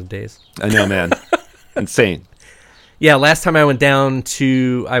 Those are the days. I know, man. Insane. Yeah, last time I went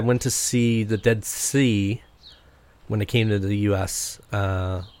to see the Dead Sea when it came to the U.S.,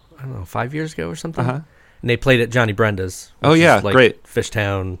 I don't know, 5 years ago or something. Uh-huh. And they played at Johnny Brenda's. Oh, which yeah, is like great.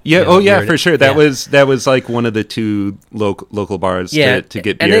 Fishtown. Yeah, for sure. That yeah. was like one of the two local bars Yeah, to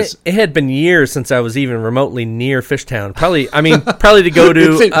get and beers. it had been years since I was even remotely near Fishtown. Probably to go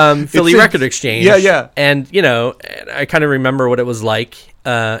to Philly Record Exchange. Yeah. And, I kind of remember what it was like.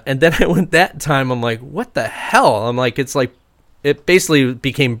 And then I went that time, I'm like, what the hell? I'm like, it's like, it basically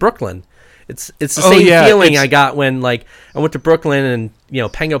became Brooklyn. It's the same feeling I got when, like, I went to Brooklyn and,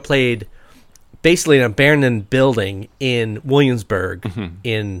 Pengo played basically an abandoned building in Williamsburg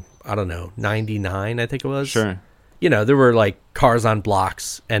in, I don't know, 99, I think it was. Sure. There were like cars on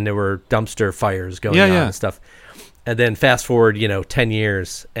blocks and there were dumpster fires going on and stuff. And then fast forward, 10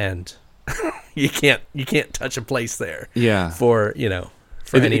 years and you can't touch a place there. Yeah. For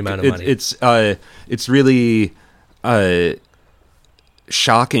any amount of money. It's really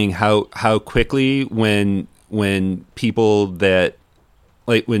shocking how quickly when people that,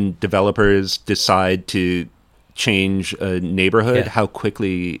 like, when developers decide to change a neighborhood, how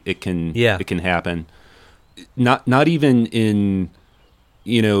quickly it can happen. Not even in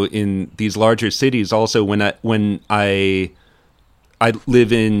in these larger cities. Also, when I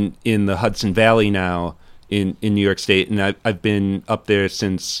live in the Hudson Valley now in New York State, and I've been up there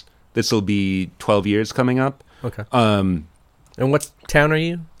since, this will be 12 years coming up. Okay. And what town are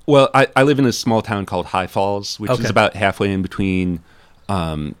you? Well, I live in a small town called High Falls, which Okay. is about halfway in between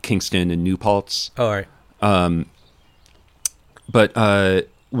Kingston and New Paltz. Oh, all right. But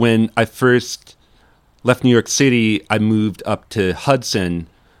when I first left New York City, I moved up to Hudson,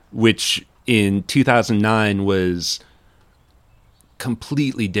 which in 2009 was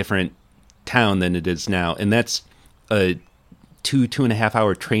completely different town than it is now. And that's a 2.5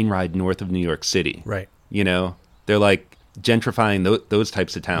 hour train ride north of New York City. Right. They're like gentrifying those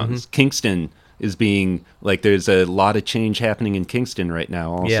types of towns. Kingston is being, like, there's a lot of change happening in Kingston right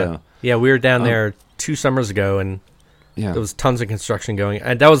now also. Yeah, we were down there 2 summers ago, and Yeah. there was tons of construction going.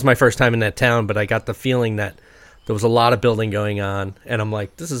 And that was my first time in that town, but I got the feeling that there was a lot of building going on. And I'm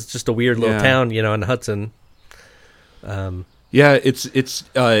like, this is just a weird little town, in Hudson. Yeah,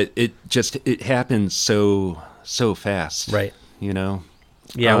 it happens so fast. Right.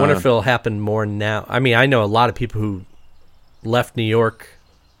 Yeah, I wonder if it'll happen more now. I mean, I know a lot of people who left New York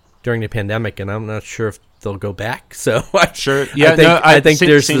during the pandemic, and I'm not sure if they'll go back. So Sure. Yeah, I think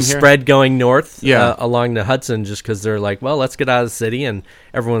there's same the here. spread going north Yeah. along the Hudson, just because they're like, well, let's get out of the city, and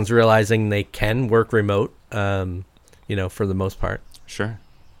everyone's realizing they can work remote, for the most part. Sure.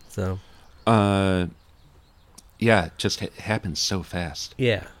 So Yeah, it just happens so fast.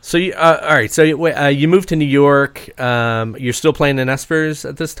 yeah. So you all right? So you moved to New York. You're still playing in Espers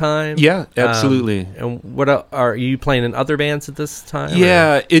at this time. Yeah, absolutely. And what are you playing in other bands at this time?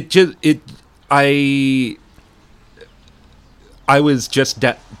 Yeah, I was just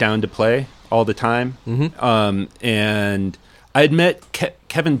down to play all the time. Mm-hmm. And I had met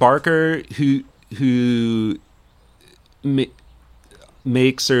Kevin Barker, who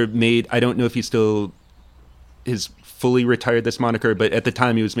makes or made, I don't know if he still is fully retired, this moniker, but at the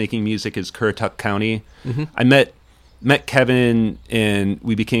time he was making music as Currituck County. Mm-hmm. I met Kevin, and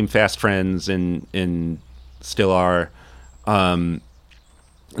we became fast friends, and still are. And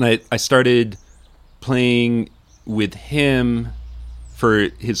I started playing with him for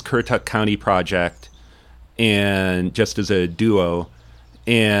his Currituck County project, and just as a duo.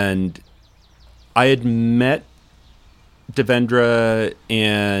 And I had met Devendra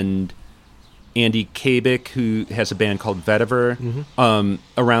and Andy Kabik, who has a band called Vetiver,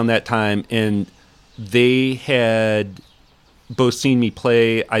 around that time, and they had both seen me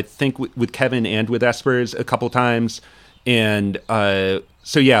play, I think, with Kevin and with Espers a couple times. And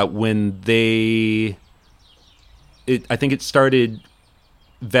so yeah, when I think it started,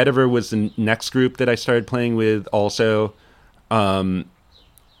 Vetiver was the next group that I started playing with also,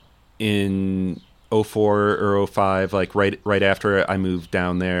 in 04 or 05, like right after I moved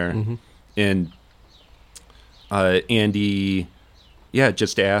down there. And Andy,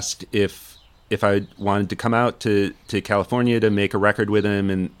 just asked if I wanted to come out to California to make a record with him,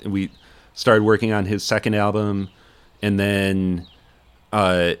 and we started working on his second album, and then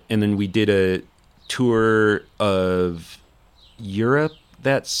we did a tour of Europe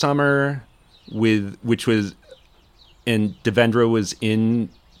that summer and Devendra was in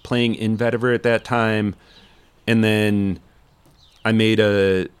playing in Vetiver at that time, and then I made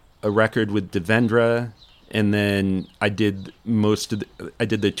a record with Devendra, and then I did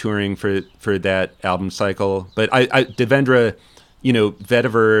the touring for that album cycle. But I Devendra,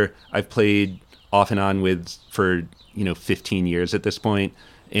 Vetiver, I've played off and on with for 15 years at this point,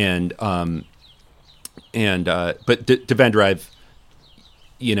 but Devendra,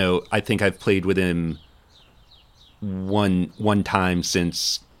 I think I've played with him one time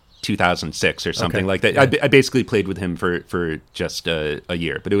since 2006 or something like that. Yeah. I basically played with him for just a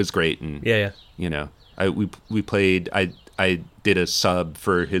year, but it was great. And we played. I did a sub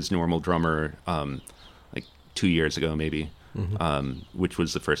for his normal drummer like 2 years ago, maybe, which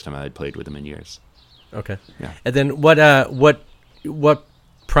was the first time I had played with him in years. Okay. Yeah. And then what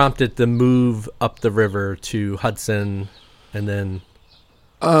prompted the move up the river to Hudson, and then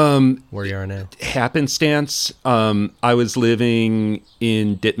where you are now? Happenstance. I was living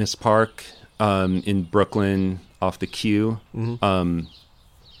in Ditmas Park in Brooklyn off the Q,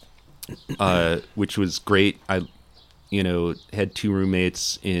 which was great. I had 2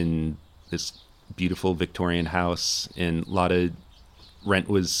 roommates in this beautiful Victorian house, and a lot of rent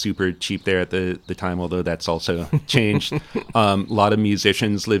was super cheap there at the time, although that's also changed. A lot of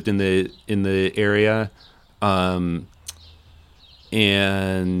musicians lived in the area,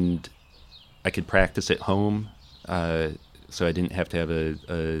 and I could practice at home, so I didn't have to have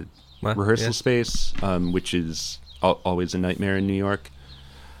a rehearsal space, which is always a nightmare in New York.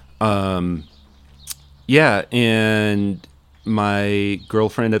 And my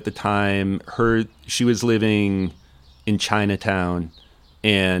girlfriend at the time, she was living in Chinatown,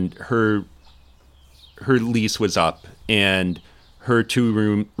 and her lease was up, and her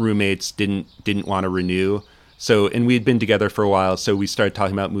 2 roommates didn't want to renew. So, and we had been together for a while, so we started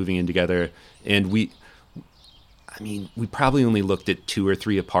talking about moving in together. And we probably only looked at 2 or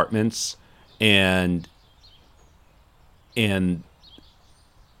 3 apartments, and then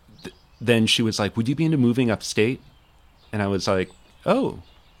she was like, "Would you be into moving upstate?" And I was like, "Oh,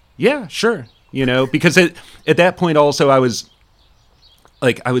 yeah, sure." Because at that point also I was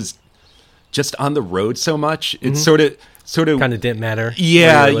just on the road so much. It sort of kind of didn't matter.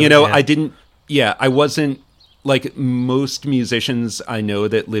 Yeah, I didn't. Yeah, I wasn't like most musicians I know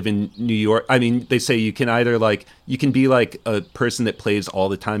that live in New York. I mean, they say you can either you can be like a person that plays all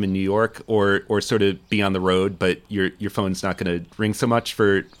the time in New York, or sort of be on the road, but your phone's not going to ring so much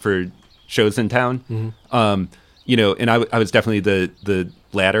for shows in town. And I was definitely the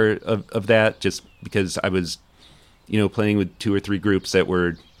latter of that, just because I was, playing with 2 or 3 groups that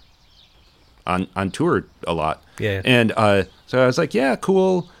were on tour a lot. Yeah. And so I was like, yeah,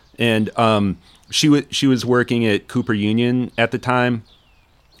 cool. And she was working at Cooper Union at the time,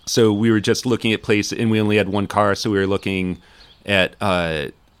 so we were just looking at places, and we only had 1 car, so we were looking at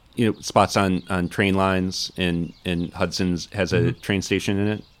spots on train lines, and Hudson's has a train station in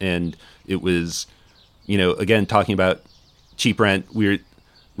it, and it was, again, talking about cheap rent. We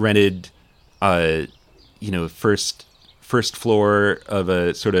rented first floor of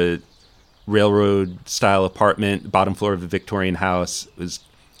a sort of railroad style apartment, bottom floor of a Victorian house. It was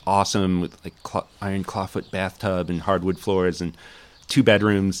awesome, with like iron clawfoot bathtub and hardwood floors, and 2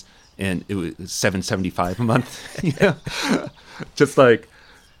 bedrooms, and it was $775 a month. Just like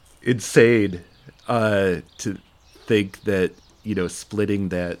insane to think that splitting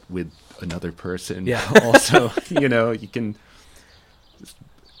that with another person. Yeah. Also, you can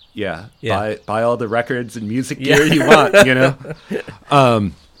buy all the records and music gear you want.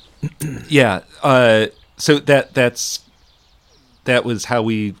 So that was how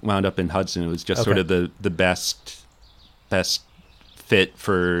we wound up in Hudson. It was just sort of the best fit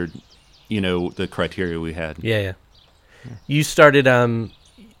for the criteria we had. Yeah. You started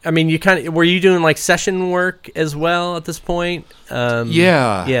were you doing like session work as well at this point?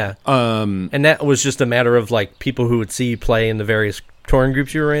 Yeah. And that was just a matter of like people who would see you play in the various touring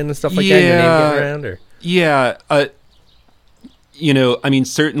groups you were in and stuff like that, your name getting around, or? Yeah.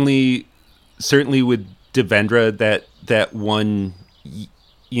 Certainly with Devendra, that one,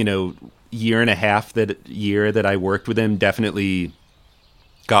 year and a half that I worked with him definitely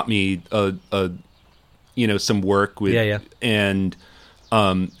got me some work with, and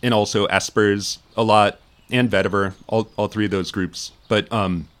also Espers a lot, and Vetiver, all 3 of those groups. But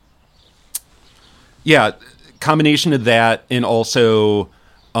combination of that, and also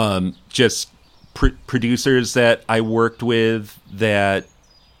just producers that I worked with that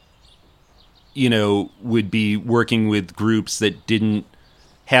would be working with groups that didn't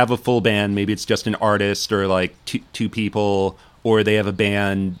have a full band. Maybe it's just an artist, or like 2 people, or they have a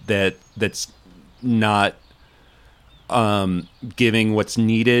band that's not giving what's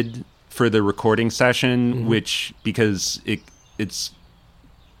needed for the recording session, which, because it's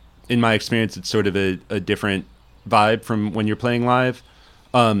in my experience, it's sort of a different vibe from when you're playing live.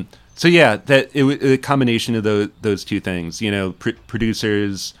 So yeah, that a combination of those two things,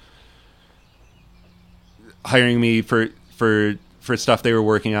 producers hiring me for stuff they were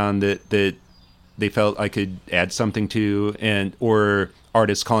working on that they felt I could add something to, or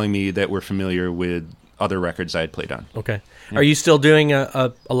artists calling me that were familiar with other records I had played on. Okay. Are you still doing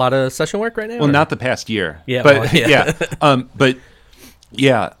a lot of session work right now? Well, not the past year. Yeah. But yeah. But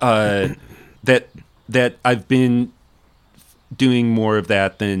yeah, that I've been doing more of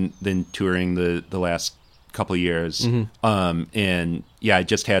that than touring the last couple of years. And yeah, I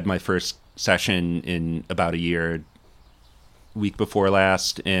just had my first session in about a year, week before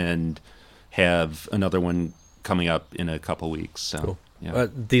last, and have another one coming up in a couple weeks. So cool. Yeah.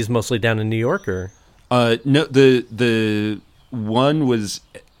 These mostly down in New York, or? No, the one was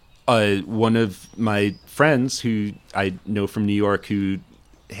one of my friends who I know from New York, who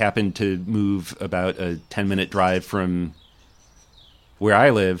happened to move about a 10-minute drive from where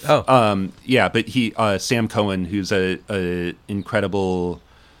I live. Oh. Yeah, but he Sam Cohen, who's a incredible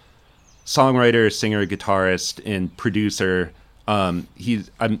songwriter, singer, guitarist, and producer. He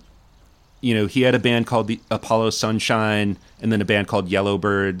had a band called the Apollo Sunshine, and then a band called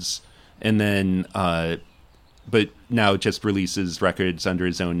Yellowbirds, and then but now just releases records under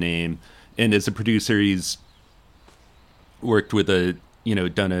his own name. And as a producer, he's worked with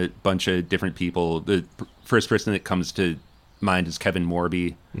done a bunch of different people. The first person that comes to mind is Kevin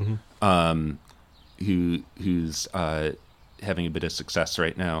Morby, who's having a bit of success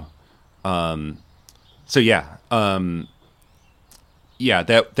right now. So yeah,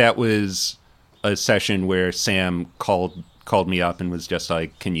 that was a session where Sam called me up and was just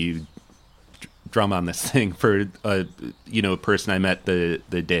like, "Can you drum on this thing for a person I met the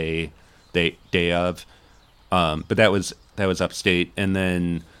day of?" But that was upstate, and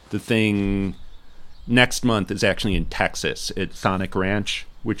then the thing next month is actually in Texas at Sonic Ranch,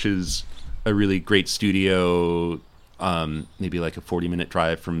 which is a really great studio. Maybe like a 40-minute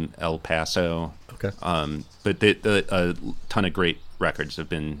drive from El Paso. Okay. But a ton of great records have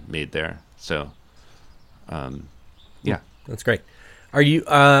been made there. So, yeah, that's great. Are you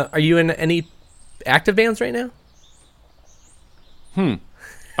in any active bands right now? He's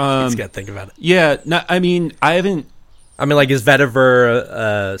got to think about it. Yeah. No, I mean, I haven't. I mean, like, is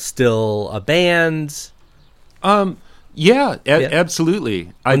Vetiver still a band? Yeah,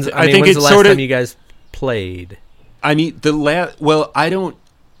 absolutely. I think when's it's the last time you guys played? I mean, the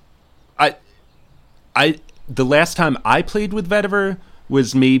last time I played with Vetiver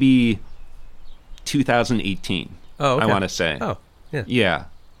was maybe 2018. Oh, okay. I want to say. Oh, yeah. Yeah.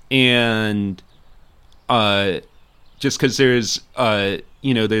 And just because there's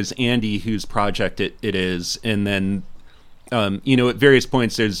Andy, whose project it is, and then at various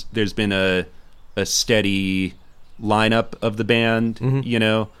points there's been a steady lineup of the band,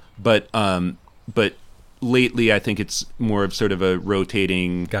 but lately I think it's more of sort of a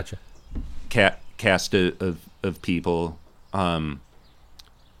rotating gotcha cast of people.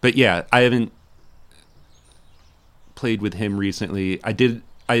 But yeah, I haven't played with him recently. I did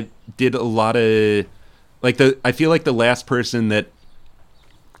a lot of I feel like the last person that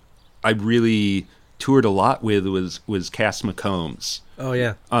I really toured a lot with was Cass McCombs. Oh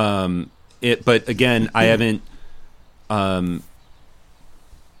yeah. But again, I haven't.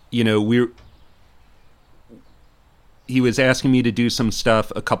 He was asking me to do some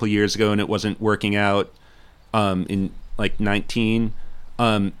stuff a couple years ago, and it wasn't working out. In like 19,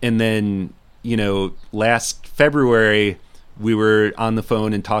 and then last February we were on the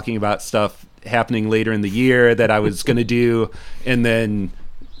phone and talking about stuff happening later in the year that I was going to do, and then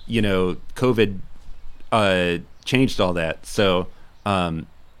COVID changed all that. So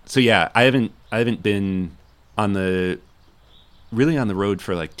yeah, I haven't been on the road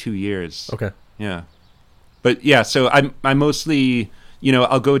for like 2 years. Okay. Yeah. But yeah, so I mostly,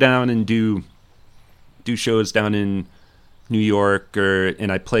 I'll go down and do shows down in New York,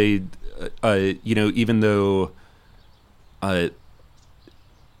 and I played, even though,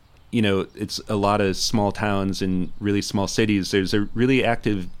 it's a lot of small towns and really small cities, there's a really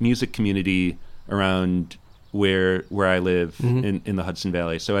active music community around where I live in the Hudson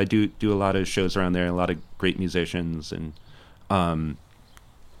Valley. So I do a lot of shows around there, a lot of great musicians, and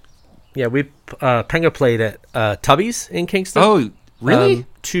yeah, we Penga played at Tubby's in Kingston. Oh, really?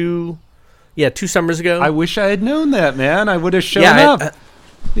 2 summers ago. I wish I had known that, man. I would have shown up.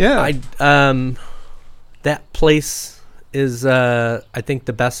 That place is, I think,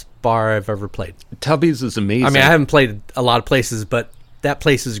 the best bar I've ever played. Tubby's is amazing. I mean, I haven't played a lot of places, but that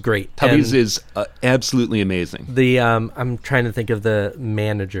place is great. Tubby's is absolutely amazing. The I'm trying to think of the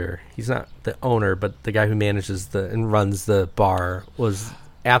manager. He's not the owner, but the guy who manages and runs the bar was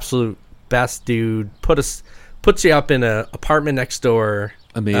absolute best dude. Puts you up in a apartment next door.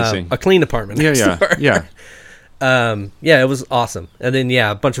 Amazing. A clean apartment next door. Yeah. It was awesome. And then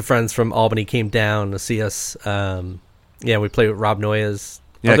a bunch of friends from Albany came down to see us. We played with Rob Noyes.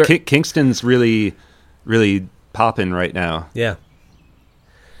 Yeah, Kingston's really, really popping right now. Yeah.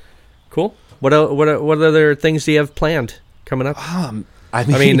 Cool. What other things do you have planned coming up? I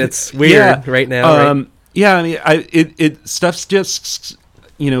mean, it's weird right now. Right? Yeah, I mean, it stuff's just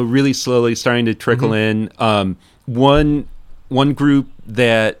really slowly starting to trickle in. One group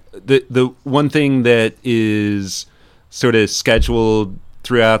that the one thing that is sort of scheduled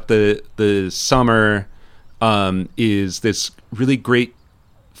throughout the summer is this really great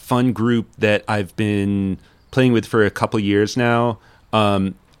fun group that I've been playing with for a couple years now.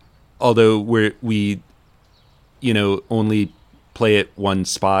 Although we only play at one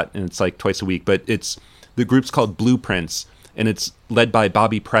spot and it's like twice a week, but the group's called Blueprints, and it's led by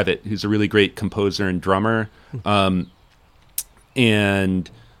Bobby Previtt, who's a really great composer and drummer, and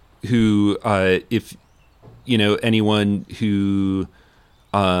who, if anyone who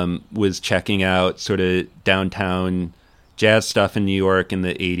was checking out sort of downtown jazz stuff in New York in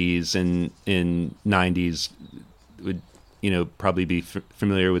the 80s and in 90s would probably be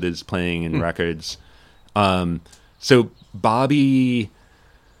familiar with his playing and records. So Bobby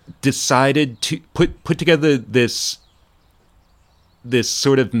decided to put together this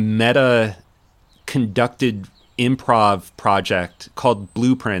sort of meta conducted improv project called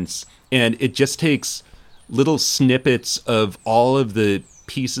Blueprints, and it just takes little snippets of all of the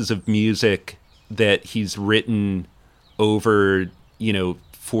pieces of music that he's written over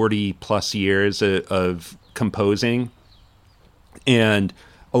 40 plus years of composing, and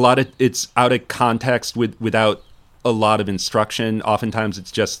a lot of it's out of context without a lot of instruction. Oftentimes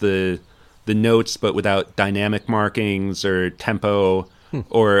it's just the notes, but without dynamic markings or tempo,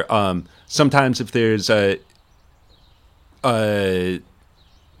 or sometimes if there's a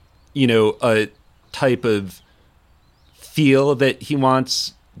type of feel that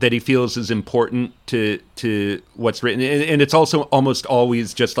he feels is important to what's written, and it's also almost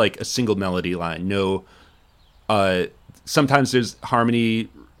always just like a single melody line. Sometimes there's harmony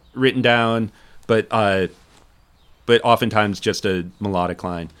written down, but oftentimes just a melodic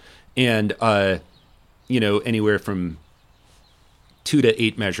line, and anywhere from 2 to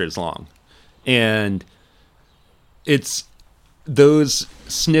 8 measures long, and it's those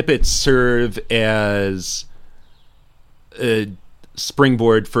snippets serve as a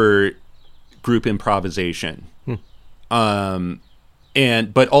springboard for group improvisation.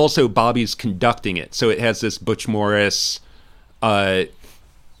 But also Bobby's conducting it, so it has this Butch Morris kind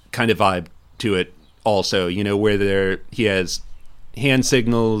of vibe to it also, where he has hand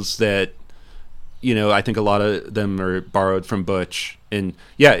signals that I think a lot of them are borrowed from Butch, and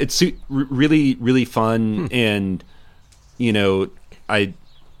it's really, really fun. And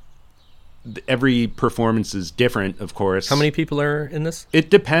every performance is different, of course. How many people are in this?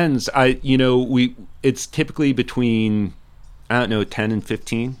 It depends. It's typically between 10 and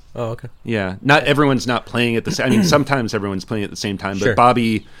 15. Oh, okay. Yeah. Not everyone's not playing at the same. I mean, sometimes everyone's playing at the same time, but sure.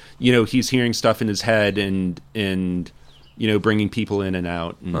 Bobby, he's hearing stuff in his head and bringing people in and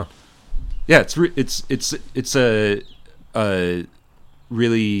out. And, yeah, it's a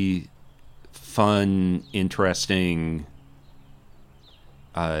really fun, interesting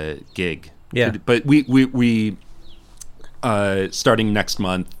gig. Yeah. But we starting next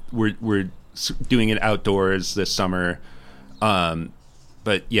month, we're doing it outdoors this summer.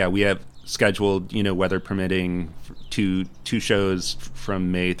 But yeah, we have scheduled, weather permitting, two shows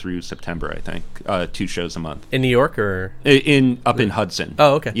from May through September, I think. 2 shows a month. In New York or? In Hudson.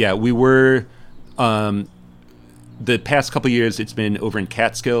 Oh, okay. Yeah, we were, the past couple years, it's been over in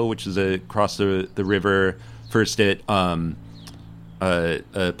Catskill, which is across the river. First at a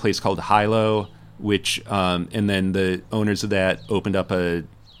place called Hilo, which, and then the owners of that opened up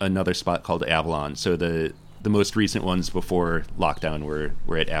another spot called Avalon. So the most recent ones before lockdown were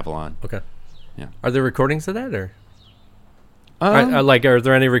at Avalon. Okay. Yeah. Are there recordings of that, or are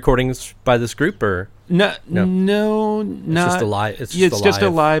there any recordings by this group, or no? It's just a live. It's just a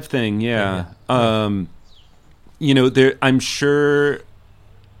live thing. Yeah. There. I'm sure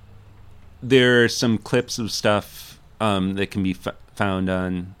there are some clips of stuff that can be found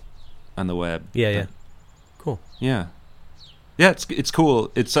on the web. Yeah. Cool. Yeah. Yeah. It's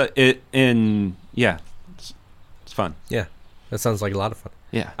cool. It's fun. fun. Yeah, that sounds like a lot of fun.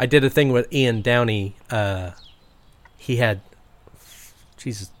 Yeah. I did a thing with Ian Downey. He had,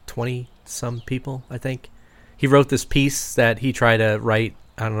 20-some people, I think. He wrote this piece that he tried to write.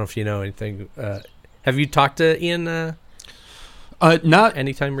 I don't know if you know anything. Have you talked to Ian Not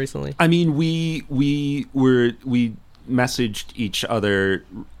anytime recently? I mean, we messaged each other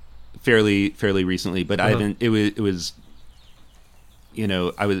fairly recently, but I haven't. It was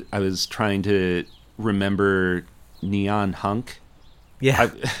I was trying to remember Neon Hunk.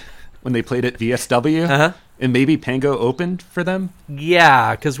 Yeah. When they played at VSW, and maybe Pango opened for them.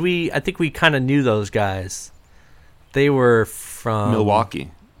 Yeah, because I think we kind of knew those guys. They were from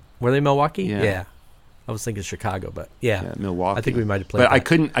Milwaukee. Were they Milwaukee? Yeah. I was thinking Chicago, but yeah, Milwaukee. I think we might have played. But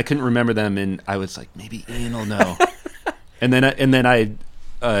that. I couldn't remember them, and I was like, maybe Ian will know.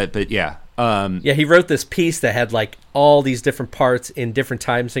 But yeah. Yeah, he wrote this piece that had like all these different parts in different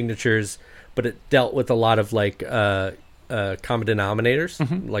time signatures, but it dealt with a lot of like common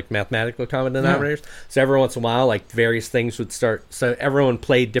denominators, like mathematical common denominators. So every once in a while, like various things would start. So everyone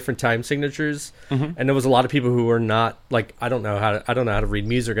played different time signatures, and there was a lot of people who were not like I don't know how to read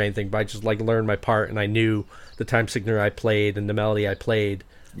music or anything, but I just like learned my part, and I knew the time signature I played and the melody I played.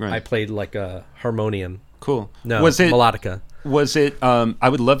 Right. I played like a harmonium. Cool. No, was it melodica? Was it? I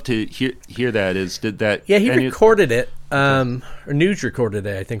would love to hear that. Did that? Yeah, he recorded it. Or Nuge recorded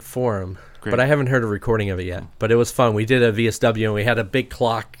it, I think, for him. Great. But I haven't heard a recording of it yet. But it was fun. We did a VSW, and we had a big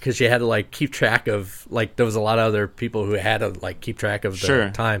clock because you had to like keep track of like there was a lot of other people who had to like keep track of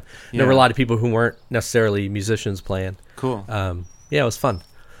the time. Yeah. There were a lot of people who weren't necessarily musicians playing. Cool. Yeah, it was fun.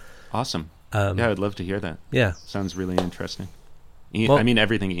 Awesome. Yeah, I'd love to hear that. Yeah, sounds really interesting. Ian, well, I mean,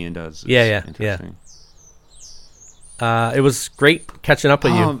 everything Ian does. Is interesting. It was great catching up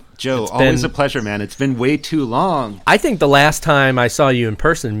with you. Joe, always a pleasure, man. It's been way too long. I think the last time I saw you in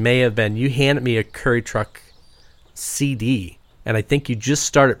person may have been you handed me a Curry Truck CD, and I think you just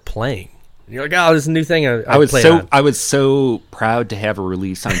started playing. And you're like, "Oh, this is a new thing." I was so proud to have a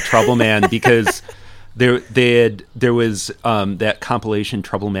release on Trouble Man because there was that compilation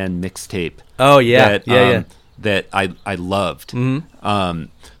Trouble Man mixtape. Oh yeah, that I loved. Mm-hmm.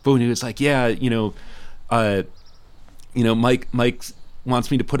 But when he was like, Mike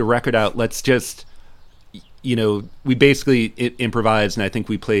wants me to put a record out. Let's just, we basically improvised, and I think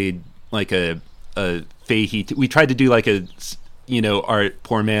we played like a Fahey. We tried to do like our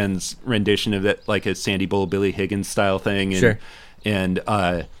poor man's rendition of that, like a Sandy Bull, Billy Higgins style thing. And, sure. And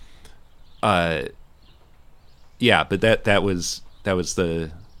yeah, but that was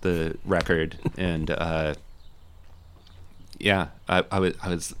the record, and yeah,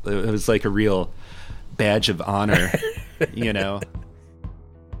 it was like a real badge of honor.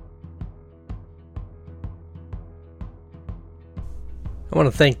 I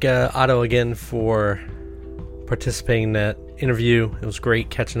want to thank Otto again for participating in that interview. It was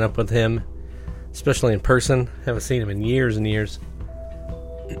great catching up with him, especially in person. Haven't seen him in years and years.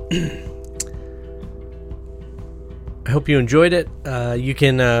 I hope you enjoyed it. You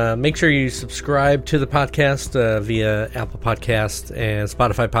can make sure you subscribe to the podcast via Apple Podcast and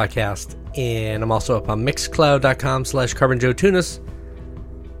Spotify Podcast. And I'm also up on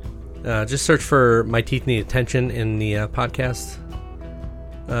mixcloud.com/CarbonJoeTunis. Just search for My Teeth Need Attention in the podcast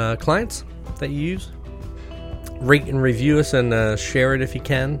clients that you use. Rate and review us and share it if you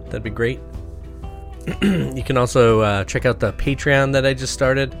can. That'd be great. You can also check out the Patreon that I just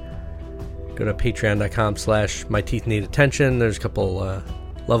started. Go to patreon.com/My Teeth Need Attention. There's a couple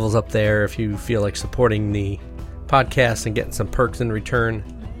levels up there if you feel like supporting the podcast and getting some perks in return.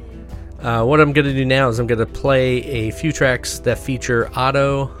 What I'm going to do now is I'm going to play a few tracks that feature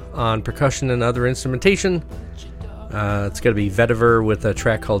Otto on percussion and other instrumentation. It's going to be Vetiver with a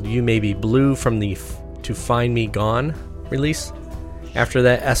track called You May Be Blue from the To Find Me Gone release. After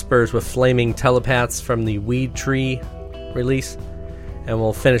that, Espers with Flaming Telepaths from the Weed Tree release. And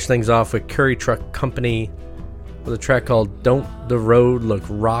we'll finish things off with Curry Truck Company with a track called Don't the Road Look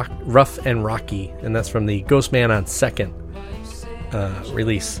Rough and Rocky. And that's from the Ghostman on Second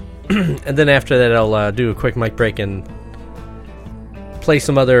release. And then after that, I'll do a quick mic break and play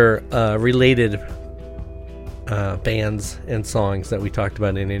some other related bands and songs that we talked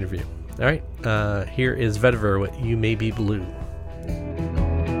about in the interview. All right, here is Vetiver with You May Be Blue.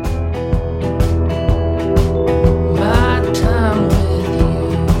 My time with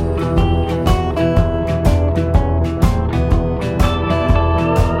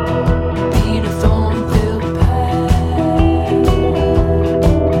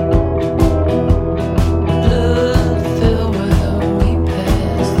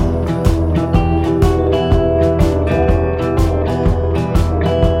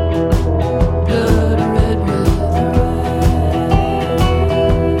blood red with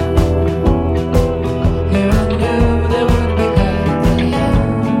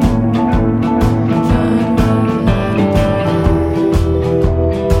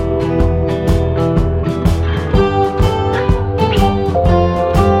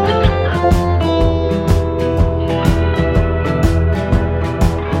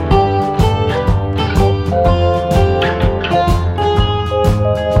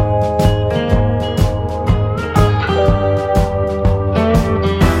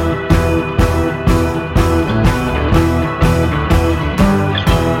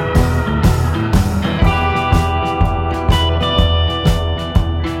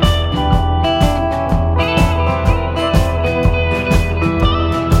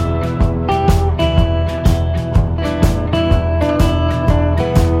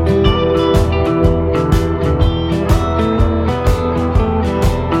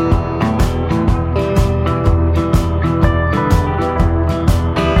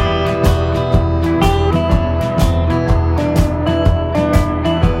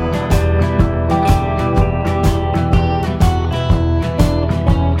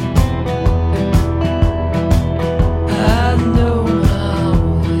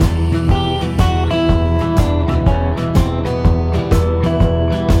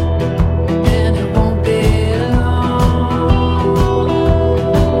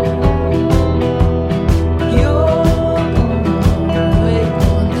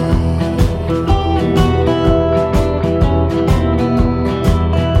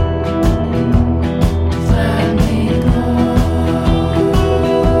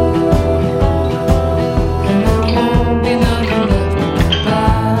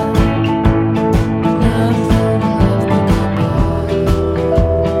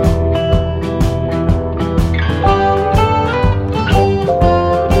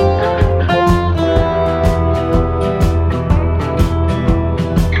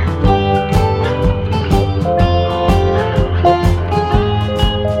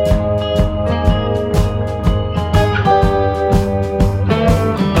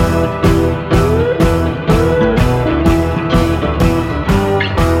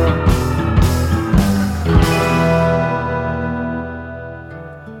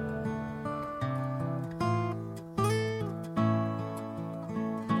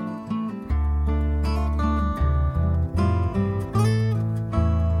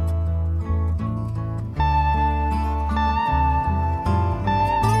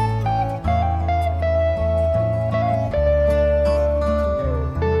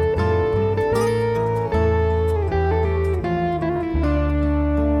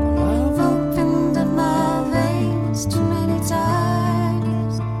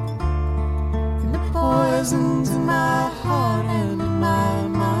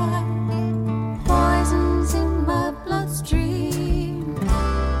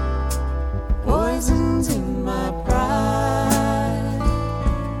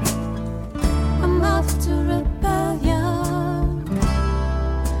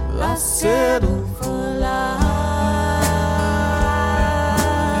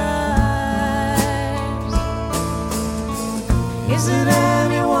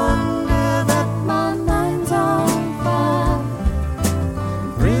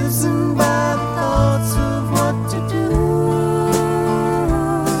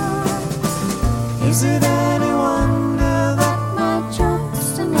Is it any wonder that my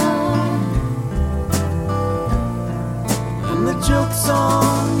jokes tonight, and the joke's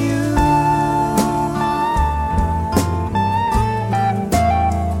on you?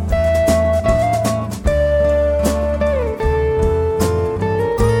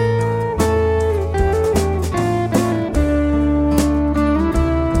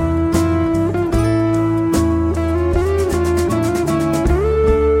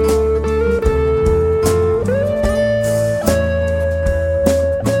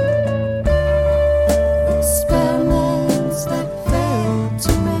 Experiments that failed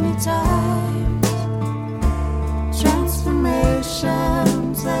too many times,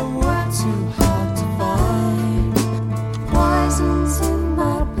 transformations that were too hard to find, poisons in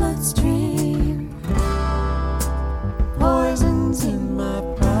my bloodstream, poisons in my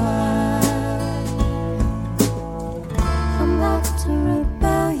pride. From left to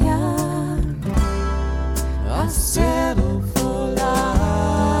rebellion, I settle for life.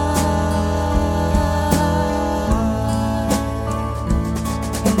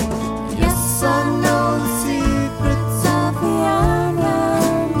 Yes, I know the secrets of the Iron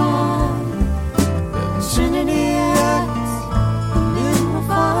Man, the Trinity X, and in my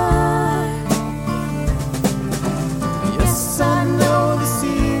fire. Yes, I know the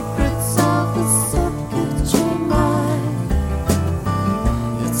secrets of the circuitry mind.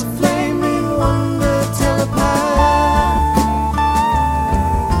 It's a flaming wonder telepath.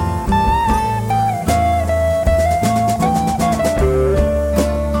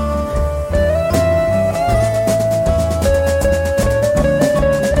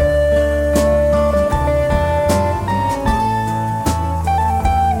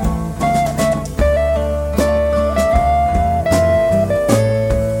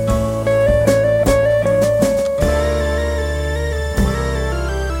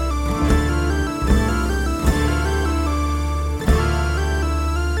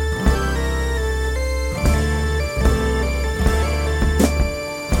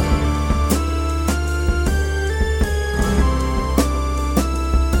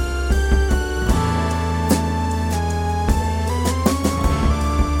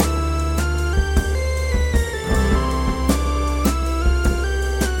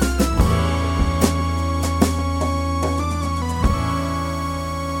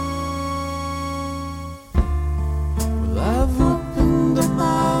 Well, I've opened up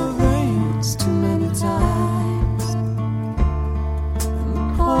my veins too many times, and the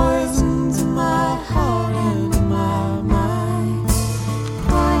poisons in my heart and in my mind,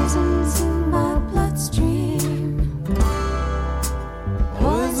 poisons in my bloodstream,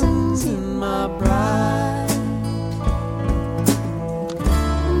 poisons in my bride.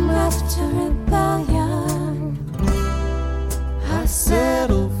 And left to rebellion, I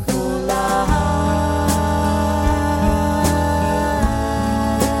settle for life.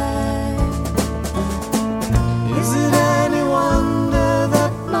 Is it any wonder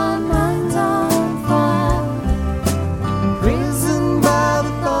that my mind's on fire, imprisoned by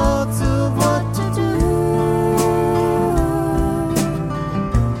the thoughts of what to do?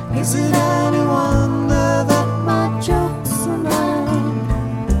 Is it any wonder that my jokes are mine,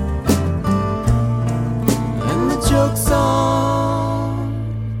 and the joke's on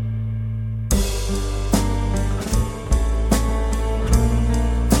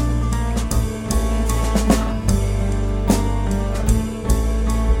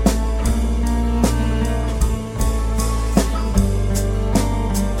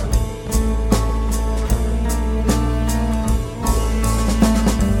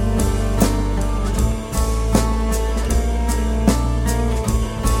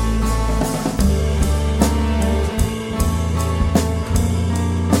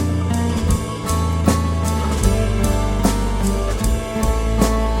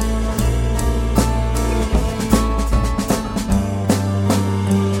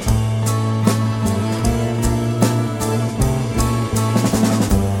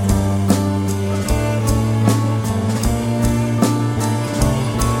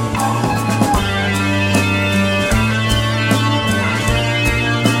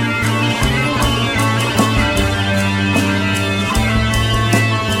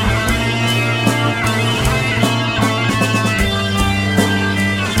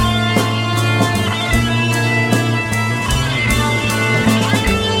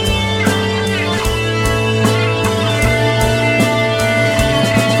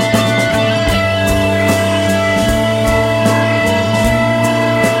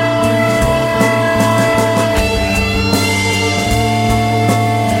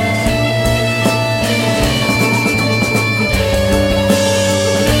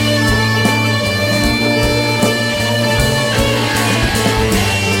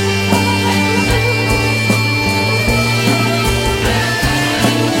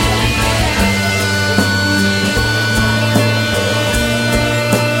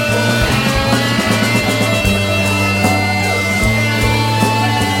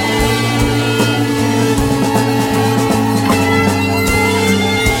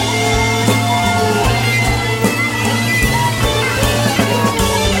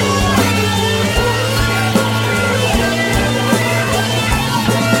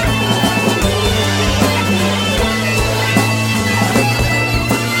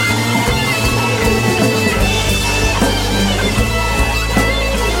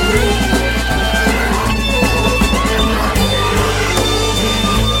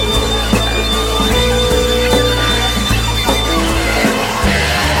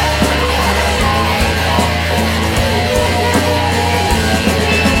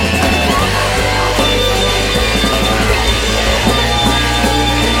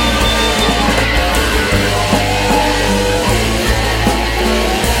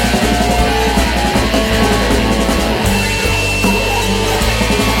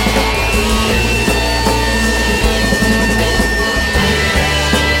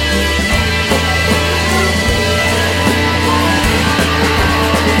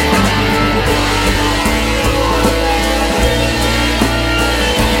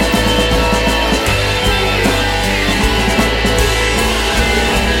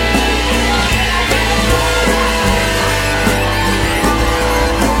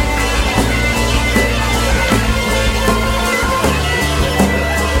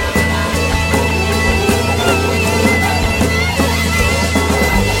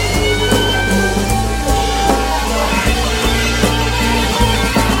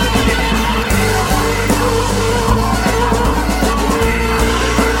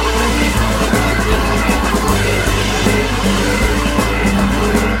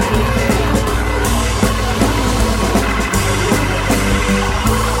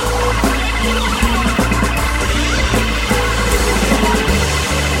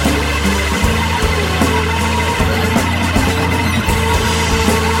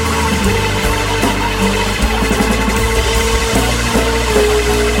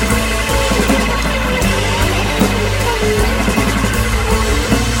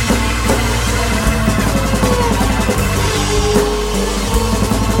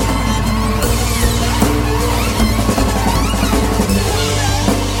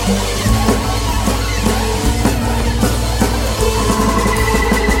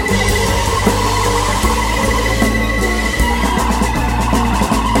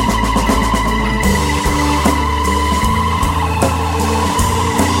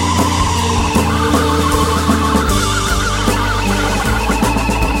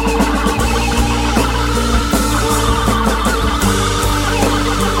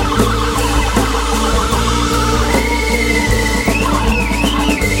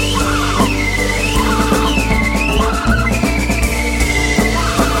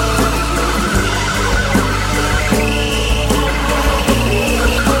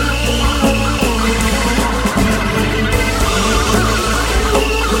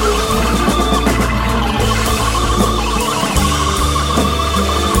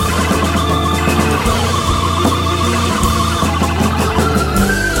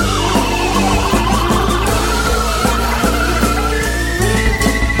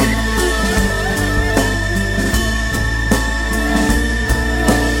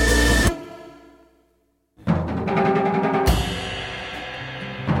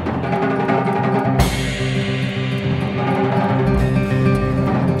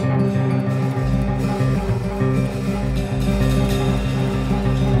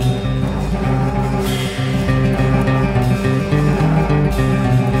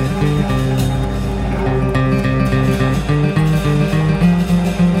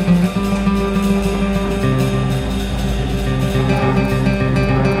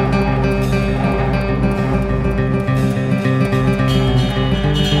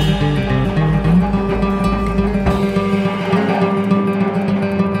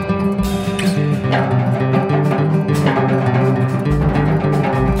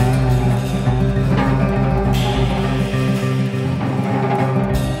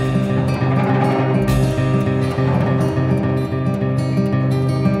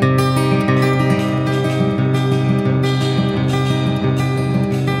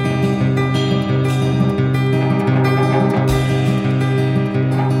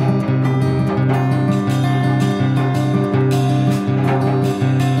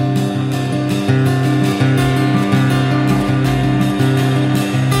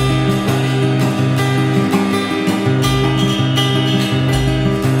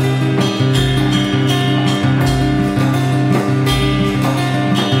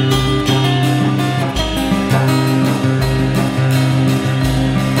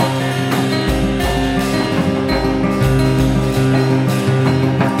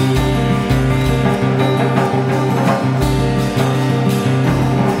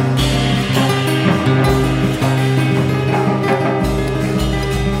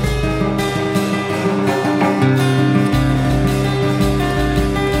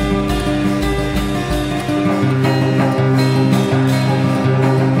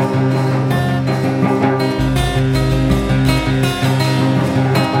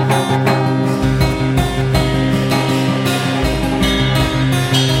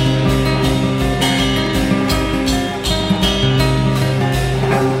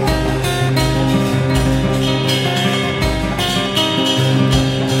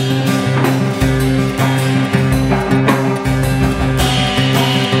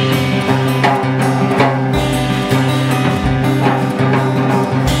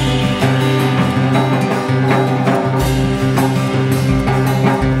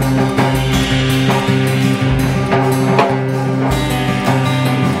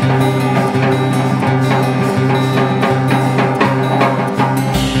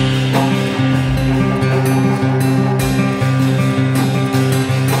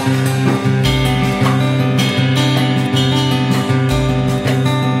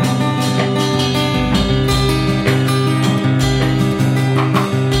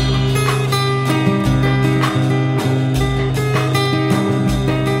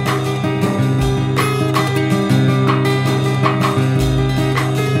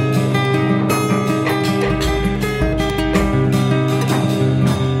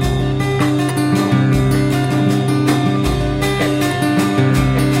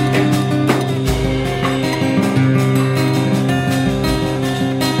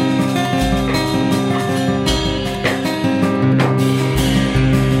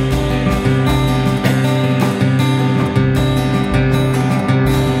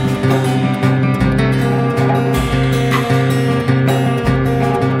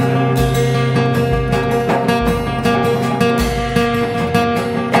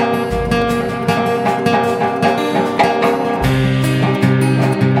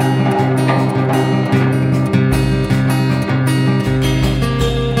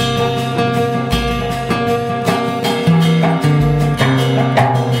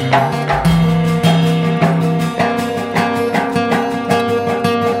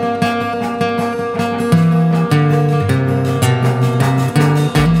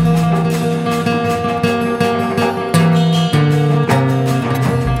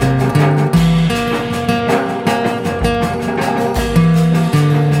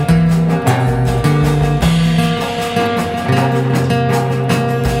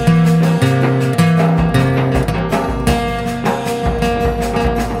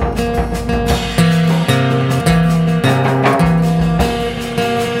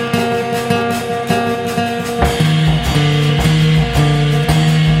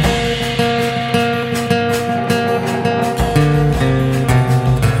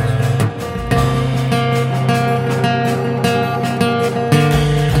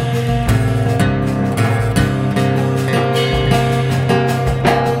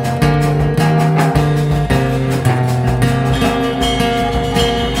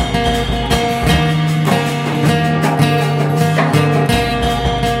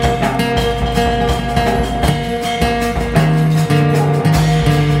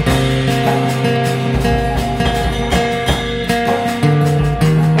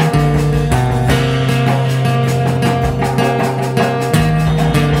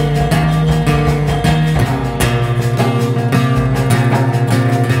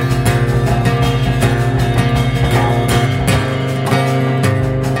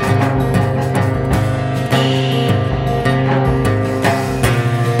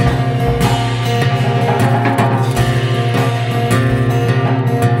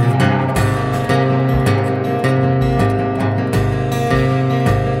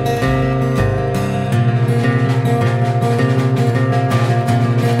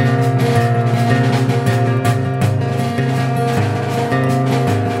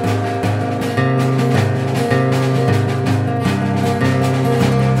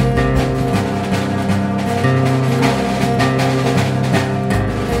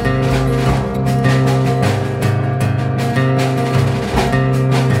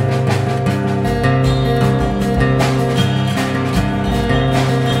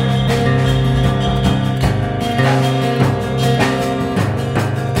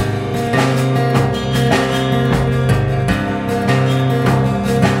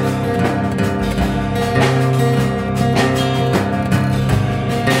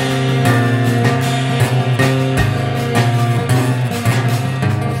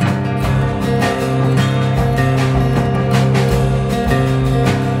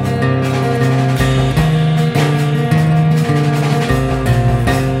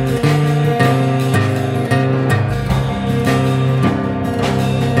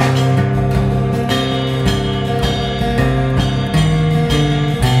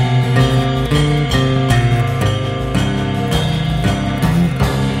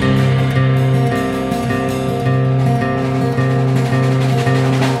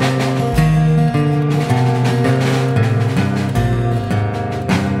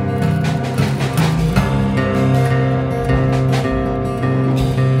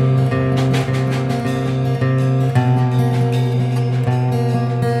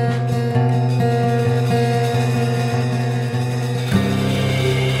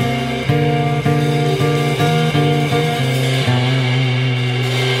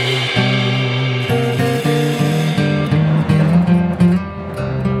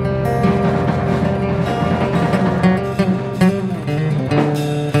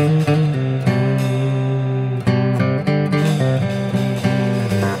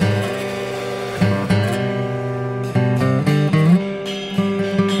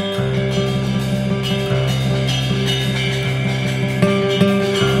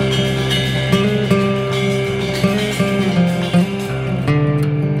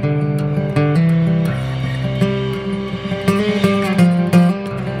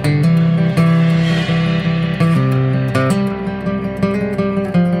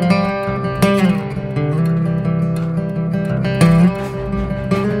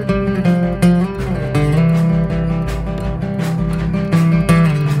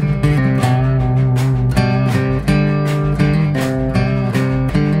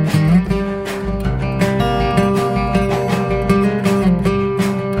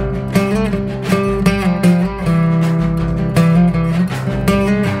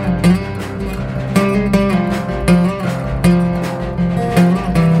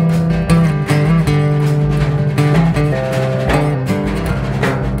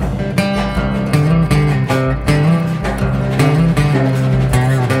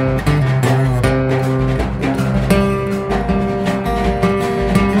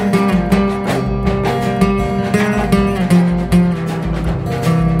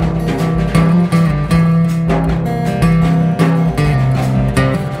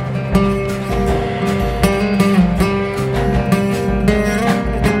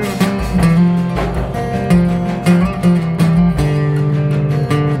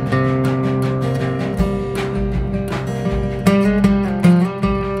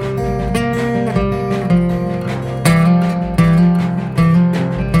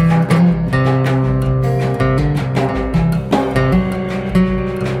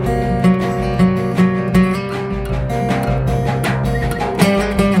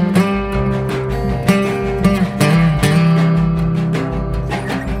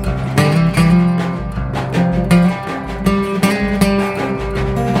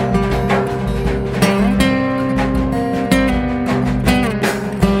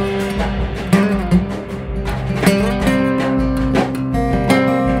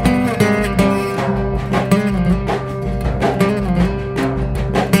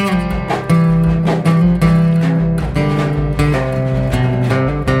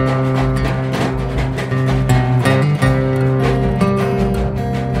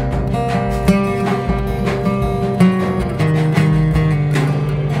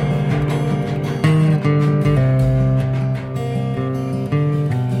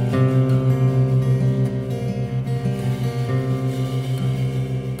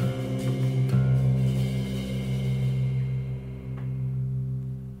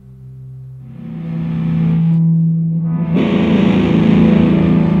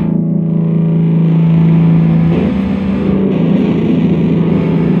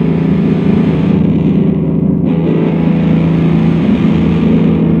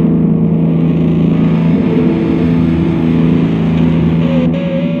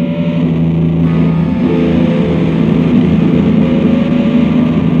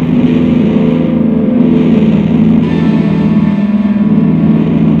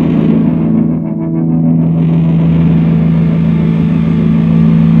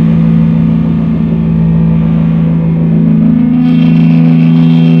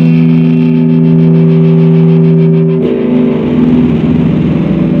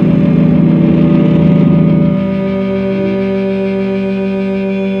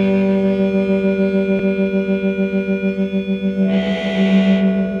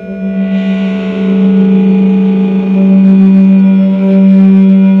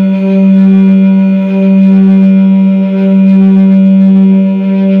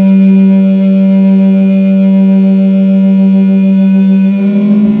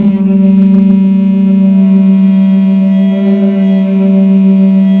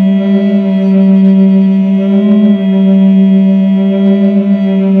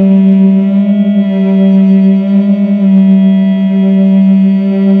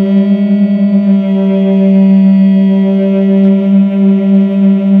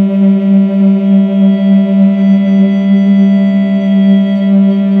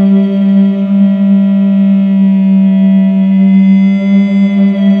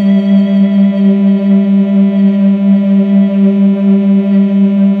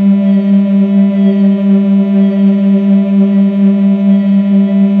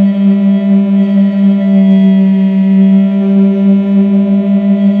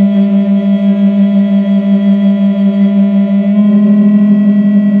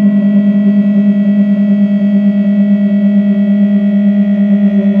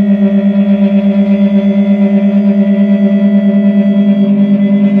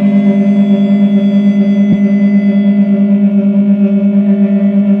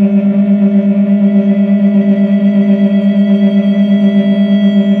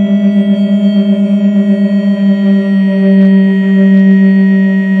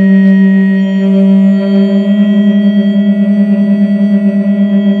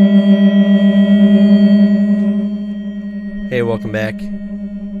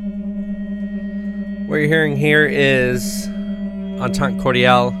What you're hearing here is Entente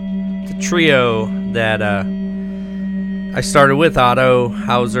Cordiale, the trio that I started with, Otto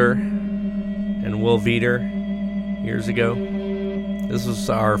Hauser and Will Veeder, years ago. This was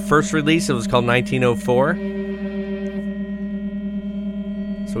our first release. It was called 1904.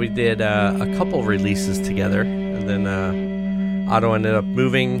 So we did a couple releases together, and then Otto ended up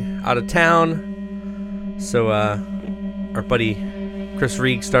moving out of town. So our buddy Chris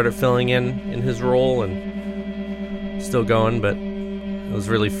Reeg started filling in his role, and still going, but it was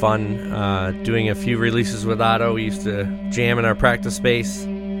really fun doing a few releases with Otto. We used to jam in our practice space.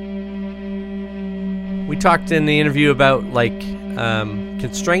 We talked in the interview about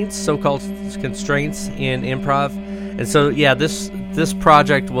constraints, so-called constraints in improv. And so, yeah, this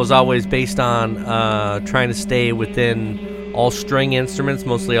project was always based on trying to stay within all string instruments,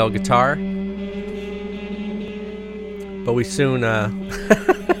 mostly all guitar. But we soon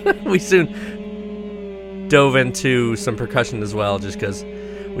dove into some percussion as well, just because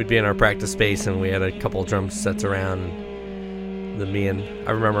we'd be in our practice space and we had a couple drum sets around. And then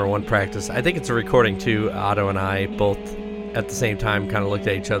I remember one practice, I think it's a recording too, Otto and I both at the same time kind of looked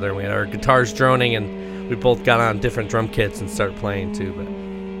at each other, and we had our guitars droning, and we both got on different drum kits and started playing too. But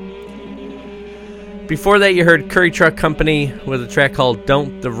before that, you heard Curry Truck Company with a track called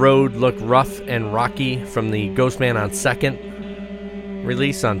Don't the Road Look Rough and Rocky from the Ghostman on Second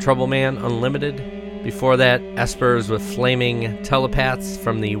release on Trouble Man Unlimited. Before that, Espers with Flaming Telepaths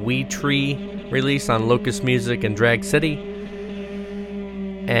from the We Tree release on Locust Music and Drag City.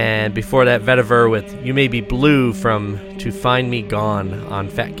 And before that, Vetiver with You May Be Blue from To Find Me Gone on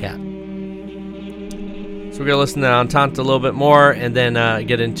Fat Cat. So we're going to listen to Entente a little bit more, and then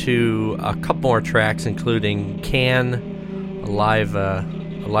get into a couple more tracks, including Can, a live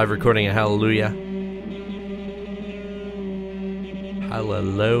recording of Hallelujah.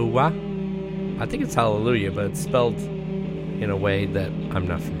 Hallelujah. I think it's Hallelujah, but it's spelled in a way that I'm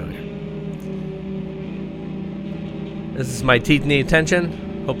not familiar. This is My Teeth Need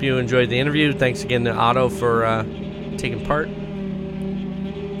Attention. Hope you enjoyed the interview. Thanks again to Otto for taking part.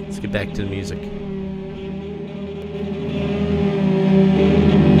 Let's get back to the music.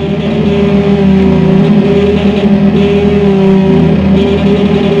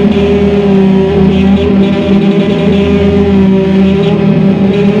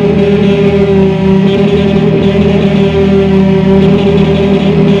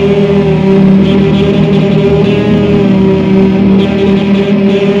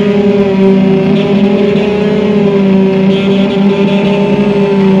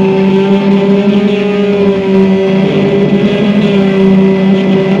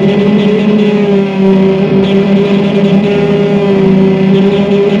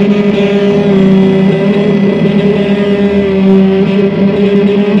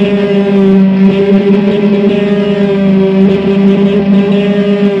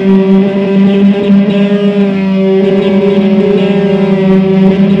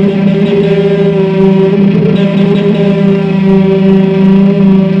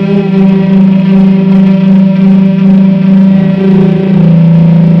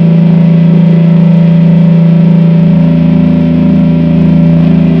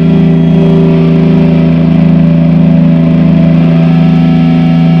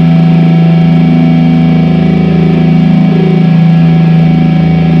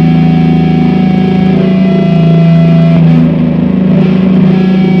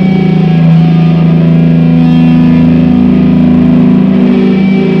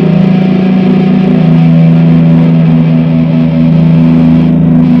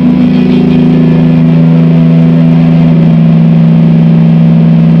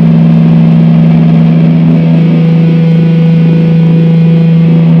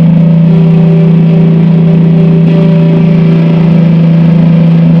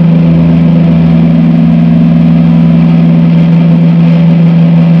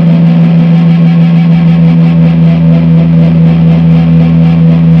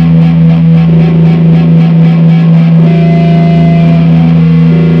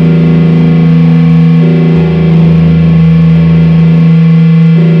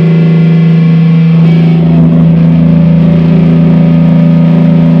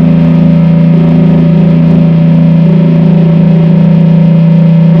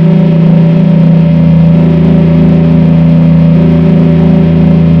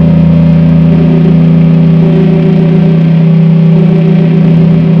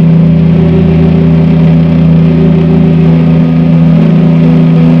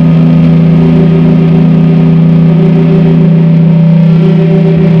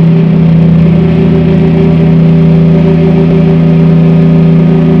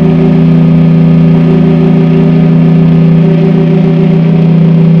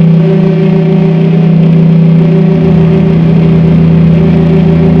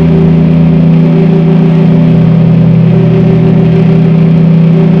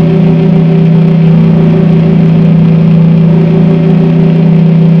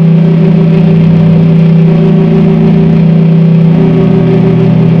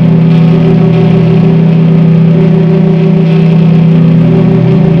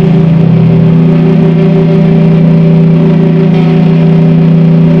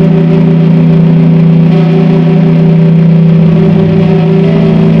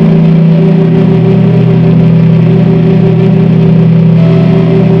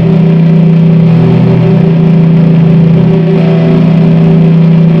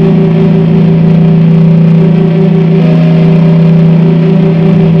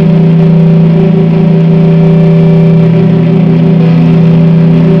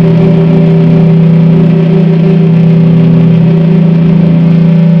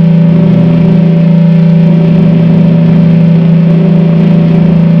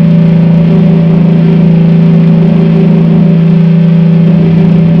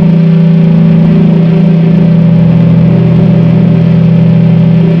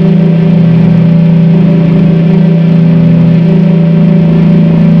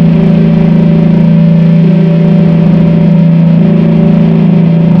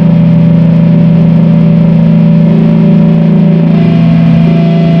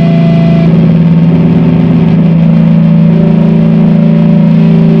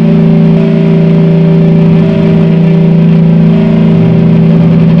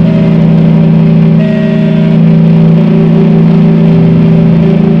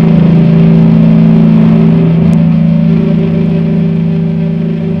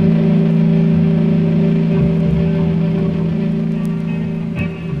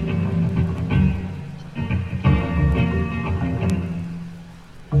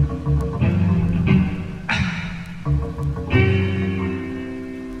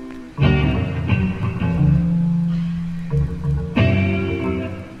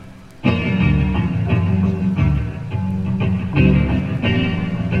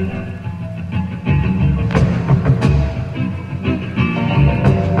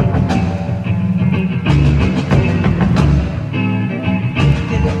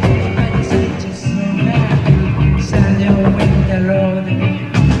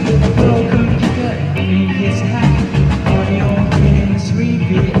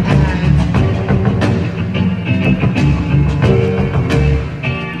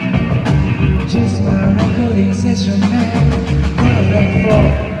 feeling sensational. Going for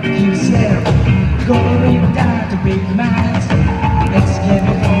himself, going down to big minds. Let's get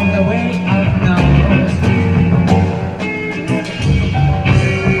it on the way out now.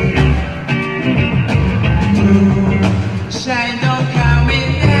 Shine don't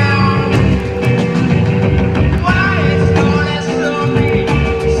coming down. Why it's gonna slow me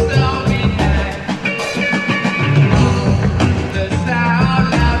down. The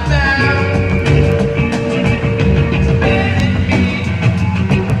sound of them. It's been me.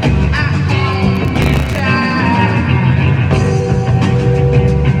 I hold me tight.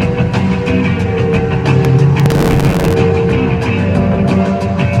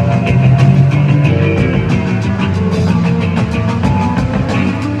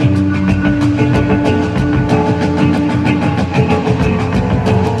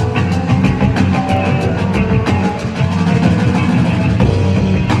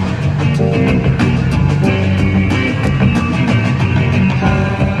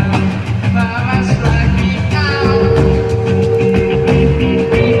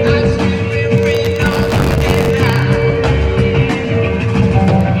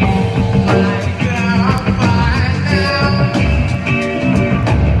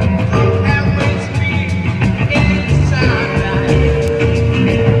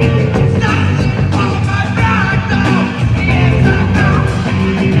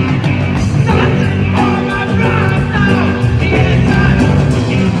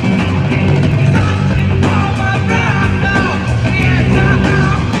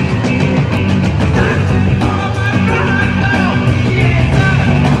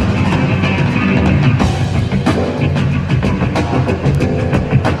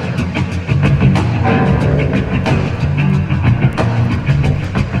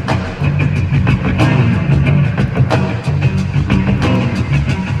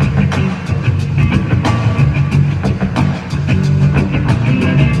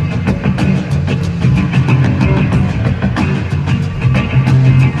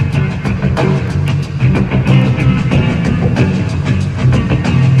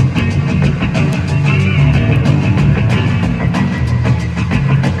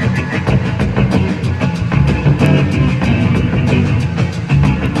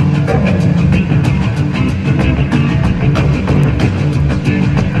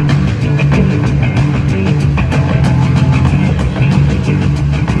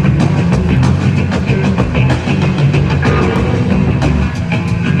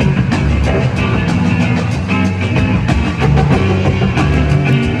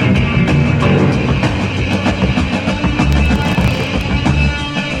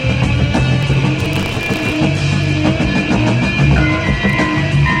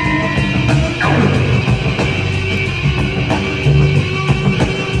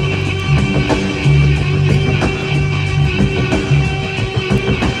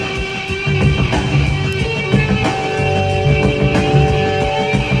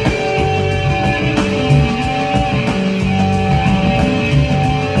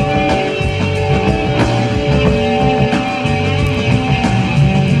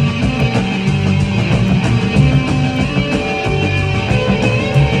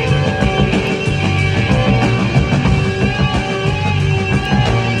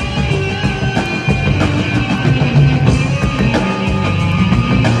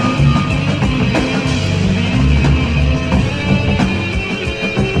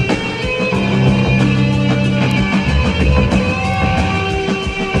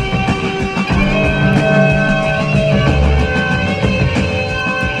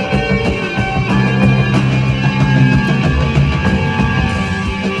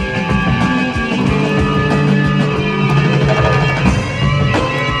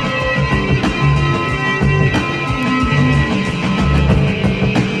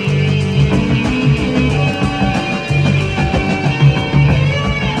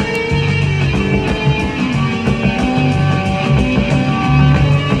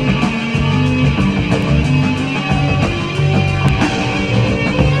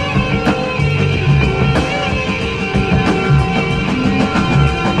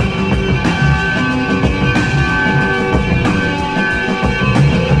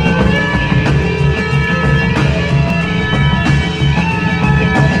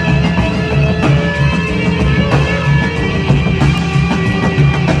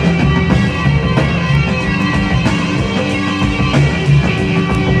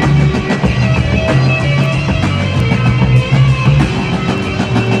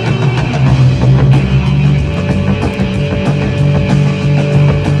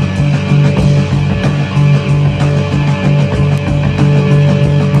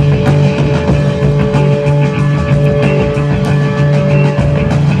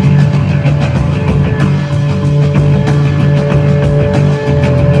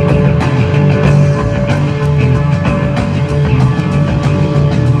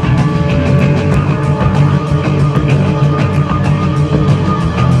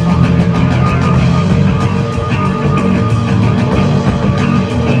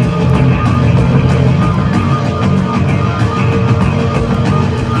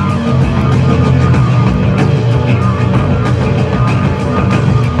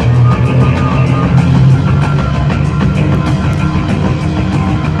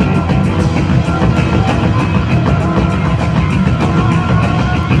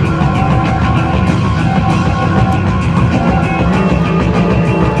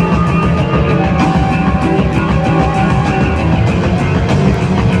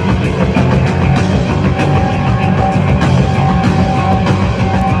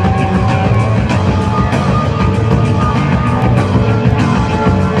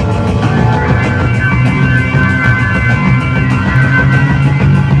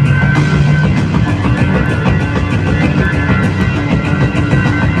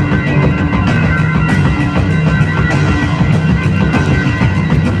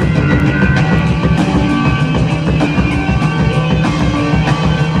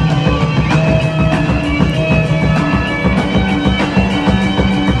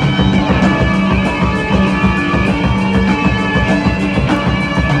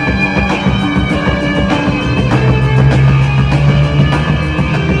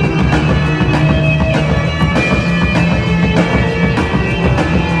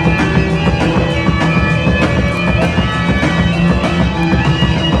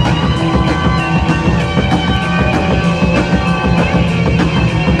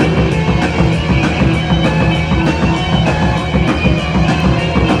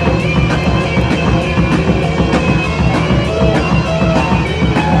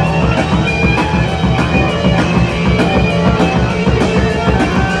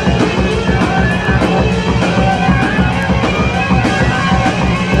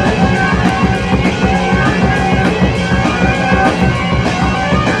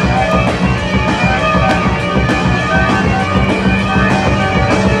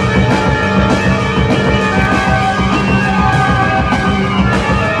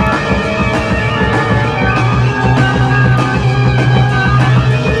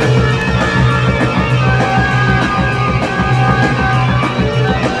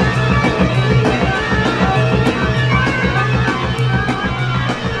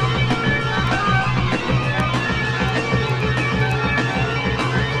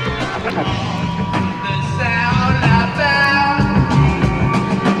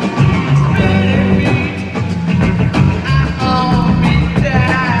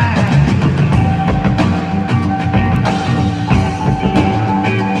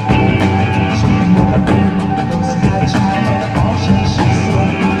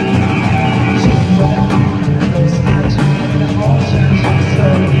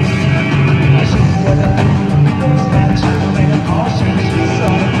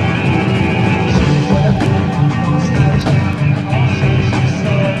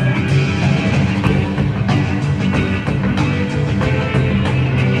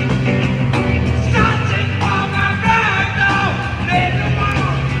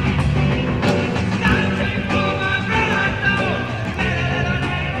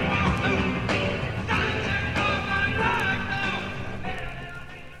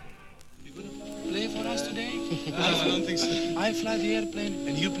 I don't think so. I fly the airplane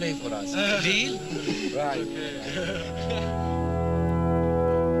and you play for us. Deal? Right.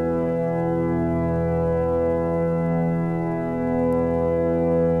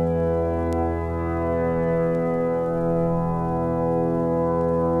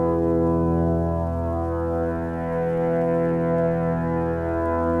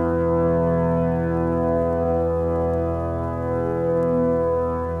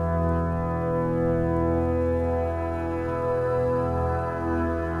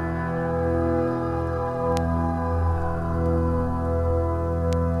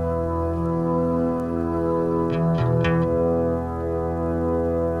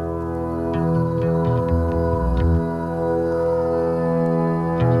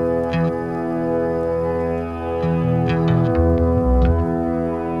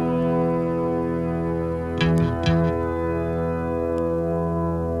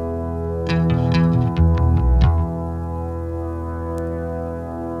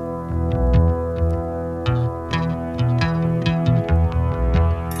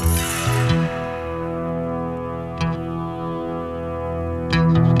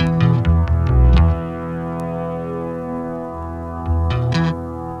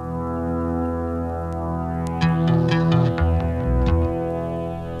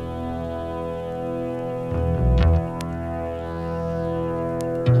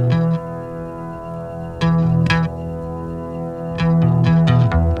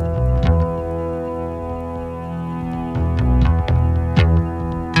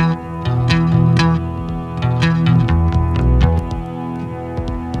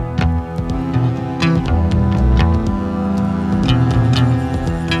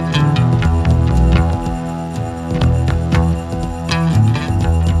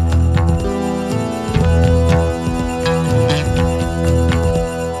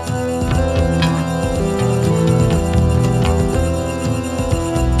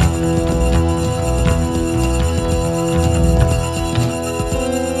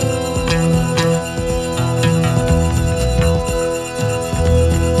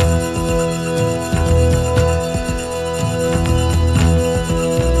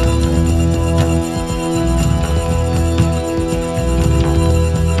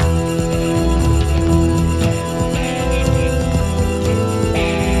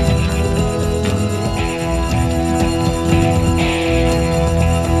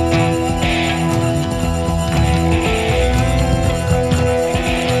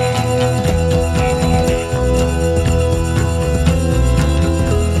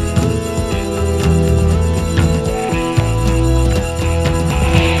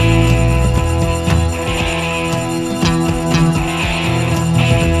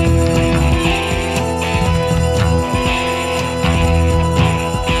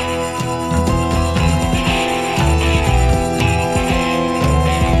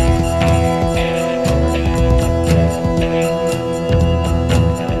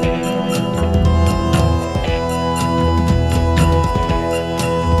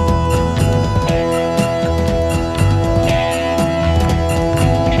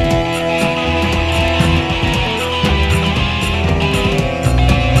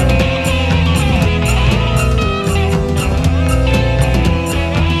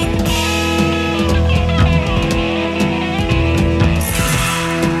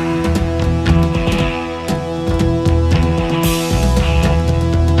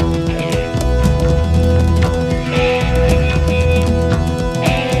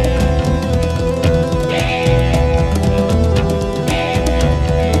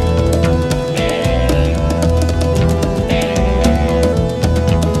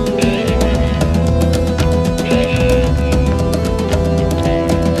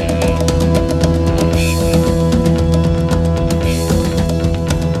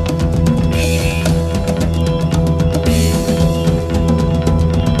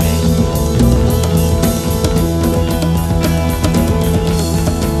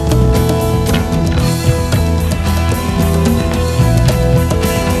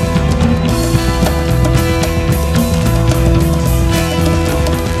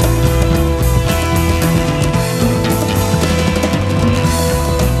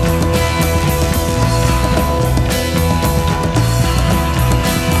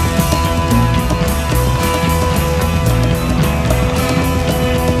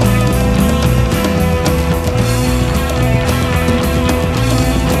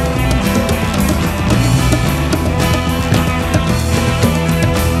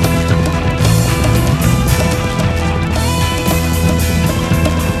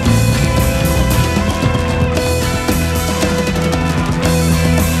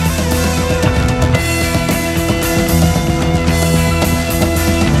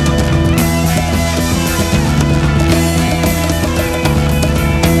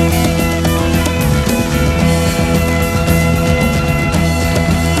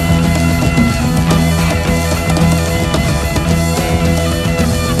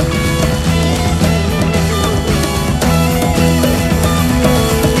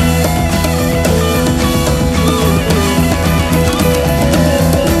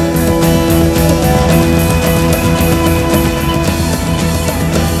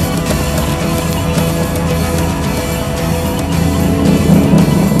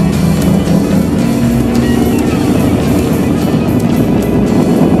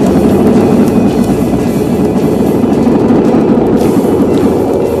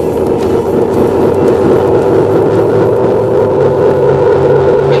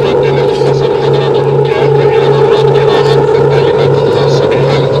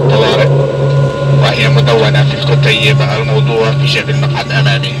 إيجاب المقعد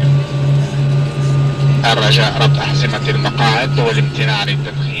أمامهم. الرجاء ربط أحزمة المقاعد والامتناع عن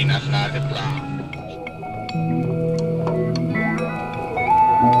التدخين أثناء الإقلاع.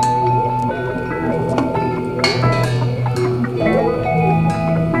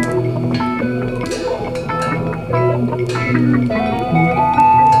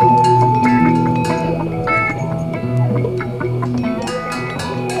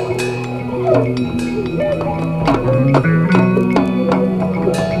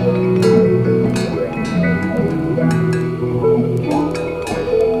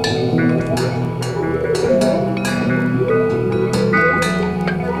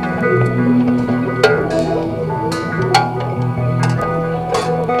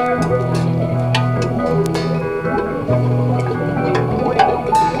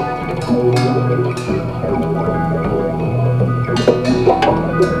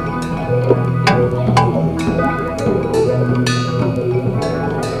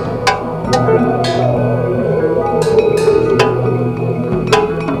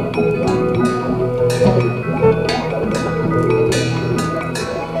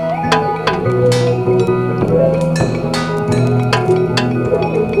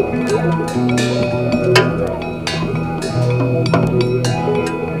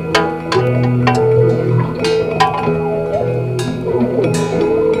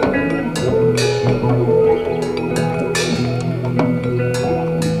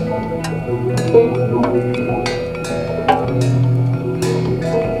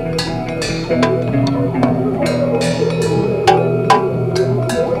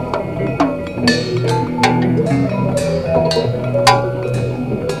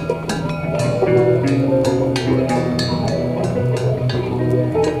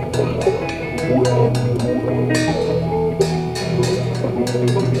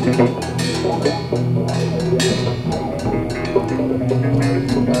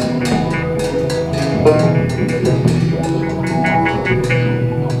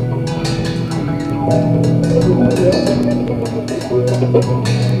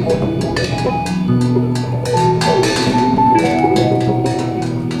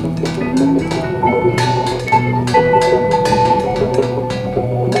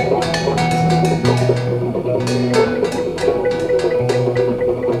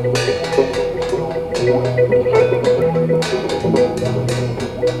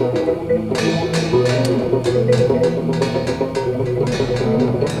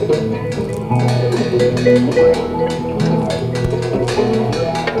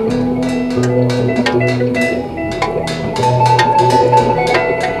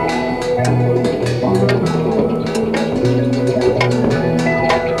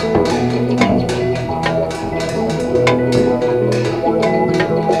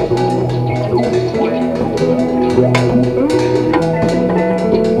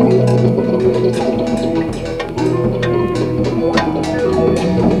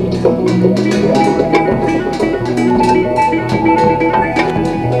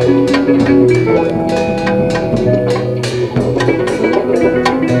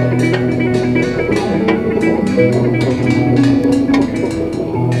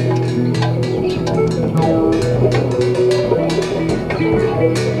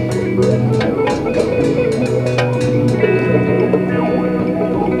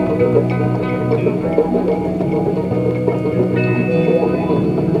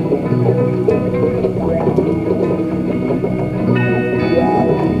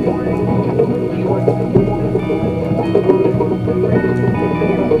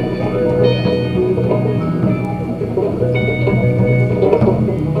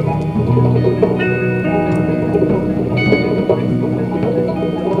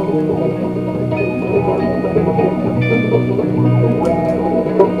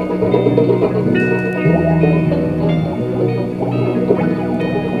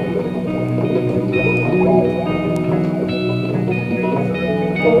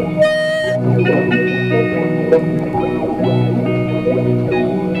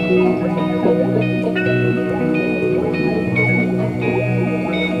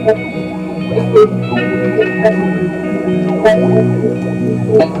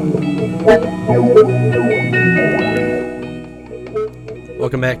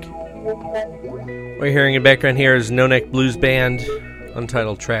 Welcome back. What you're hearing in the background here is No Neck Blues Band,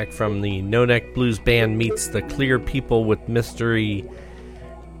 untitled track from the No Neck Blues Band meets the Clear People with Mystery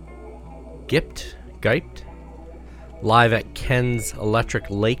Gypt, live at Ken's Electric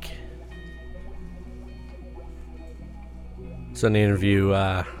Lake. So in the interview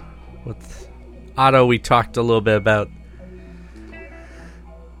with Otto, we talked a little bit about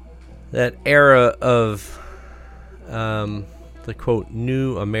that era of the quote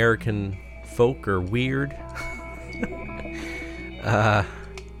new American folk or weird.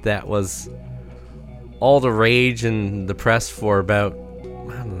 That was all the rage in the press for about,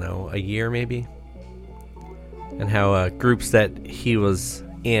 I don't know, a year maybe. And how groups that he was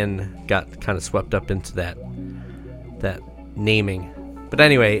in got kind of swept up into that naming. But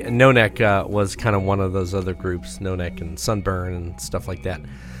anyway, No Neck was kind of one of those other groups, No Neck and Sunburn and stuff like that.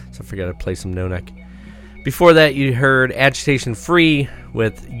 So I figured I'd play some No Neck. Before that, you heard Agitation Free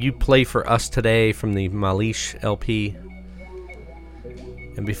with You Play For Us Today from the Malish LP.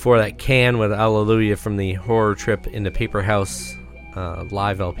 And before that, Can with Hallelujah from the Horror Trip in the Paper House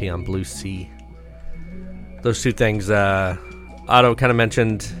live LP on Blue Sea. Those two things, Otto kind of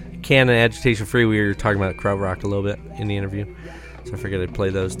mentioned Can and Agitation Free. We were talking about krautrock a little bit in the interview, so I figured I'd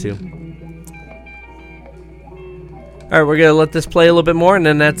play those two. Alright, we're going to let this play a little bit more, and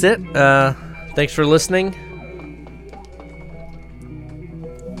then that's it. Thanks for listening.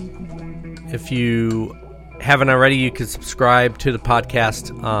 If you haven't already, you can subscribe to the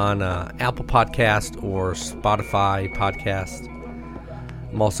podcast on Apple Podcast or Spotify Podcast.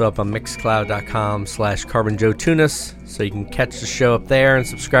 I'm also up on mixcloud.com/CarbonJoeTunis, so you can catch the show up there and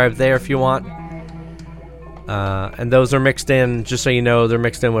subscribe there if you want. And those are mixed in, just so you know, they're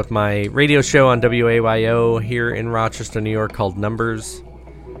mixed in with my radio show on WAYO here in Rochester, New York, called Numbers.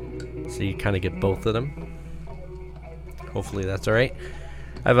 So you kind of get both of them. Hopefully that's all right.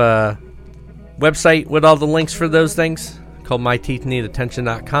 I have a website with all the links for those things called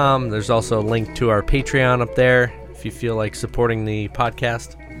myteethneedattention.com. There's also a link to our Patreon up there if you feel like supporting the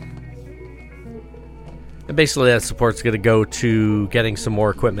podcast. And basically that support's going to go to getting some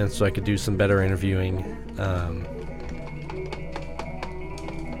more equipment so I could do some better interviewing.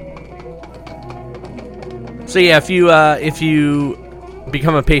 So yeah, if you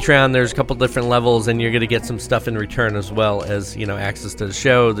become a Patreon, there's a couple different levels, and you're going to get some stuff in return as well as, access to the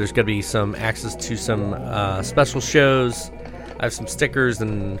show. There's going to be some access to some special shows. I have some stickers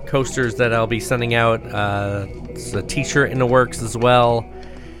and coasters that I'll be sending out. It's a t-shirt in the works as well.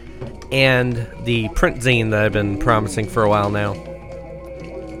 And the print zine that I've been promising for a while now.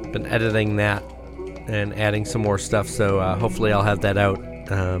 Been editing that and adding some more stuff, so hopefully I'll have that out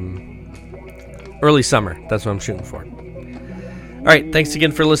early summer. That's what I'm shooting for. All right, thanks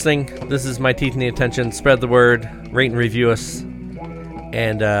again for listening. This is My Teeth Need Attention. Spread the word, rate and review us,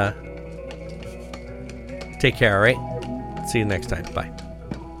 and take care, all right? See you next time. Bye.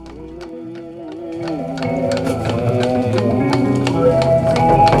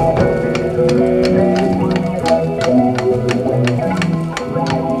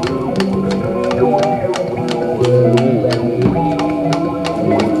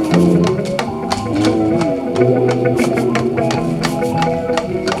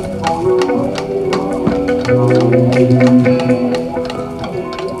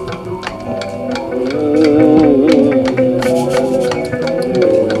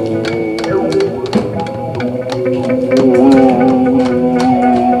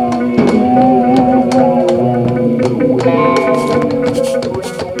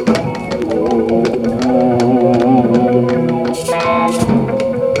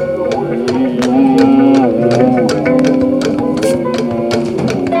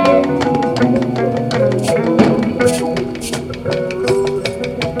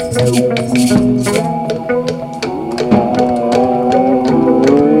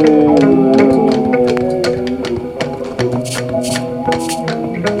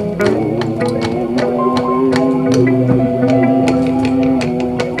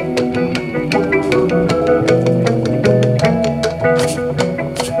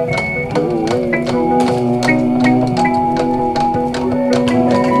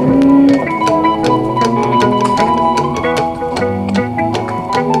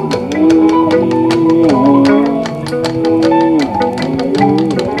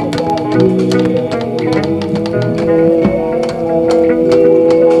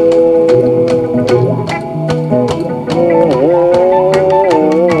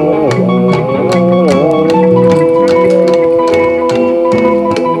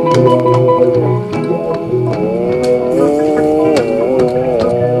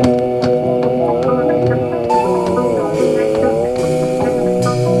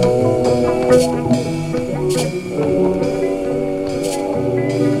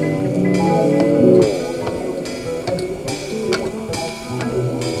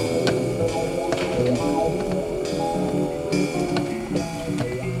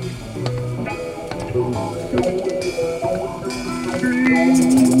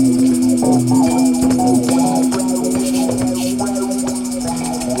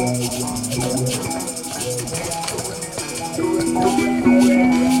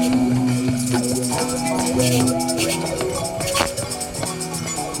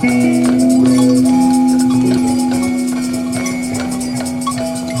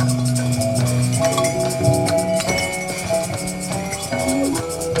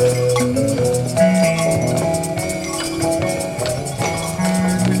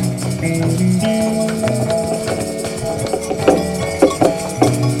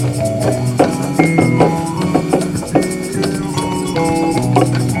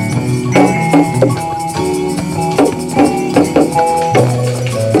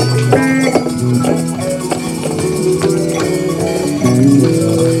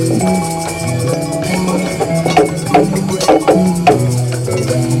 Thank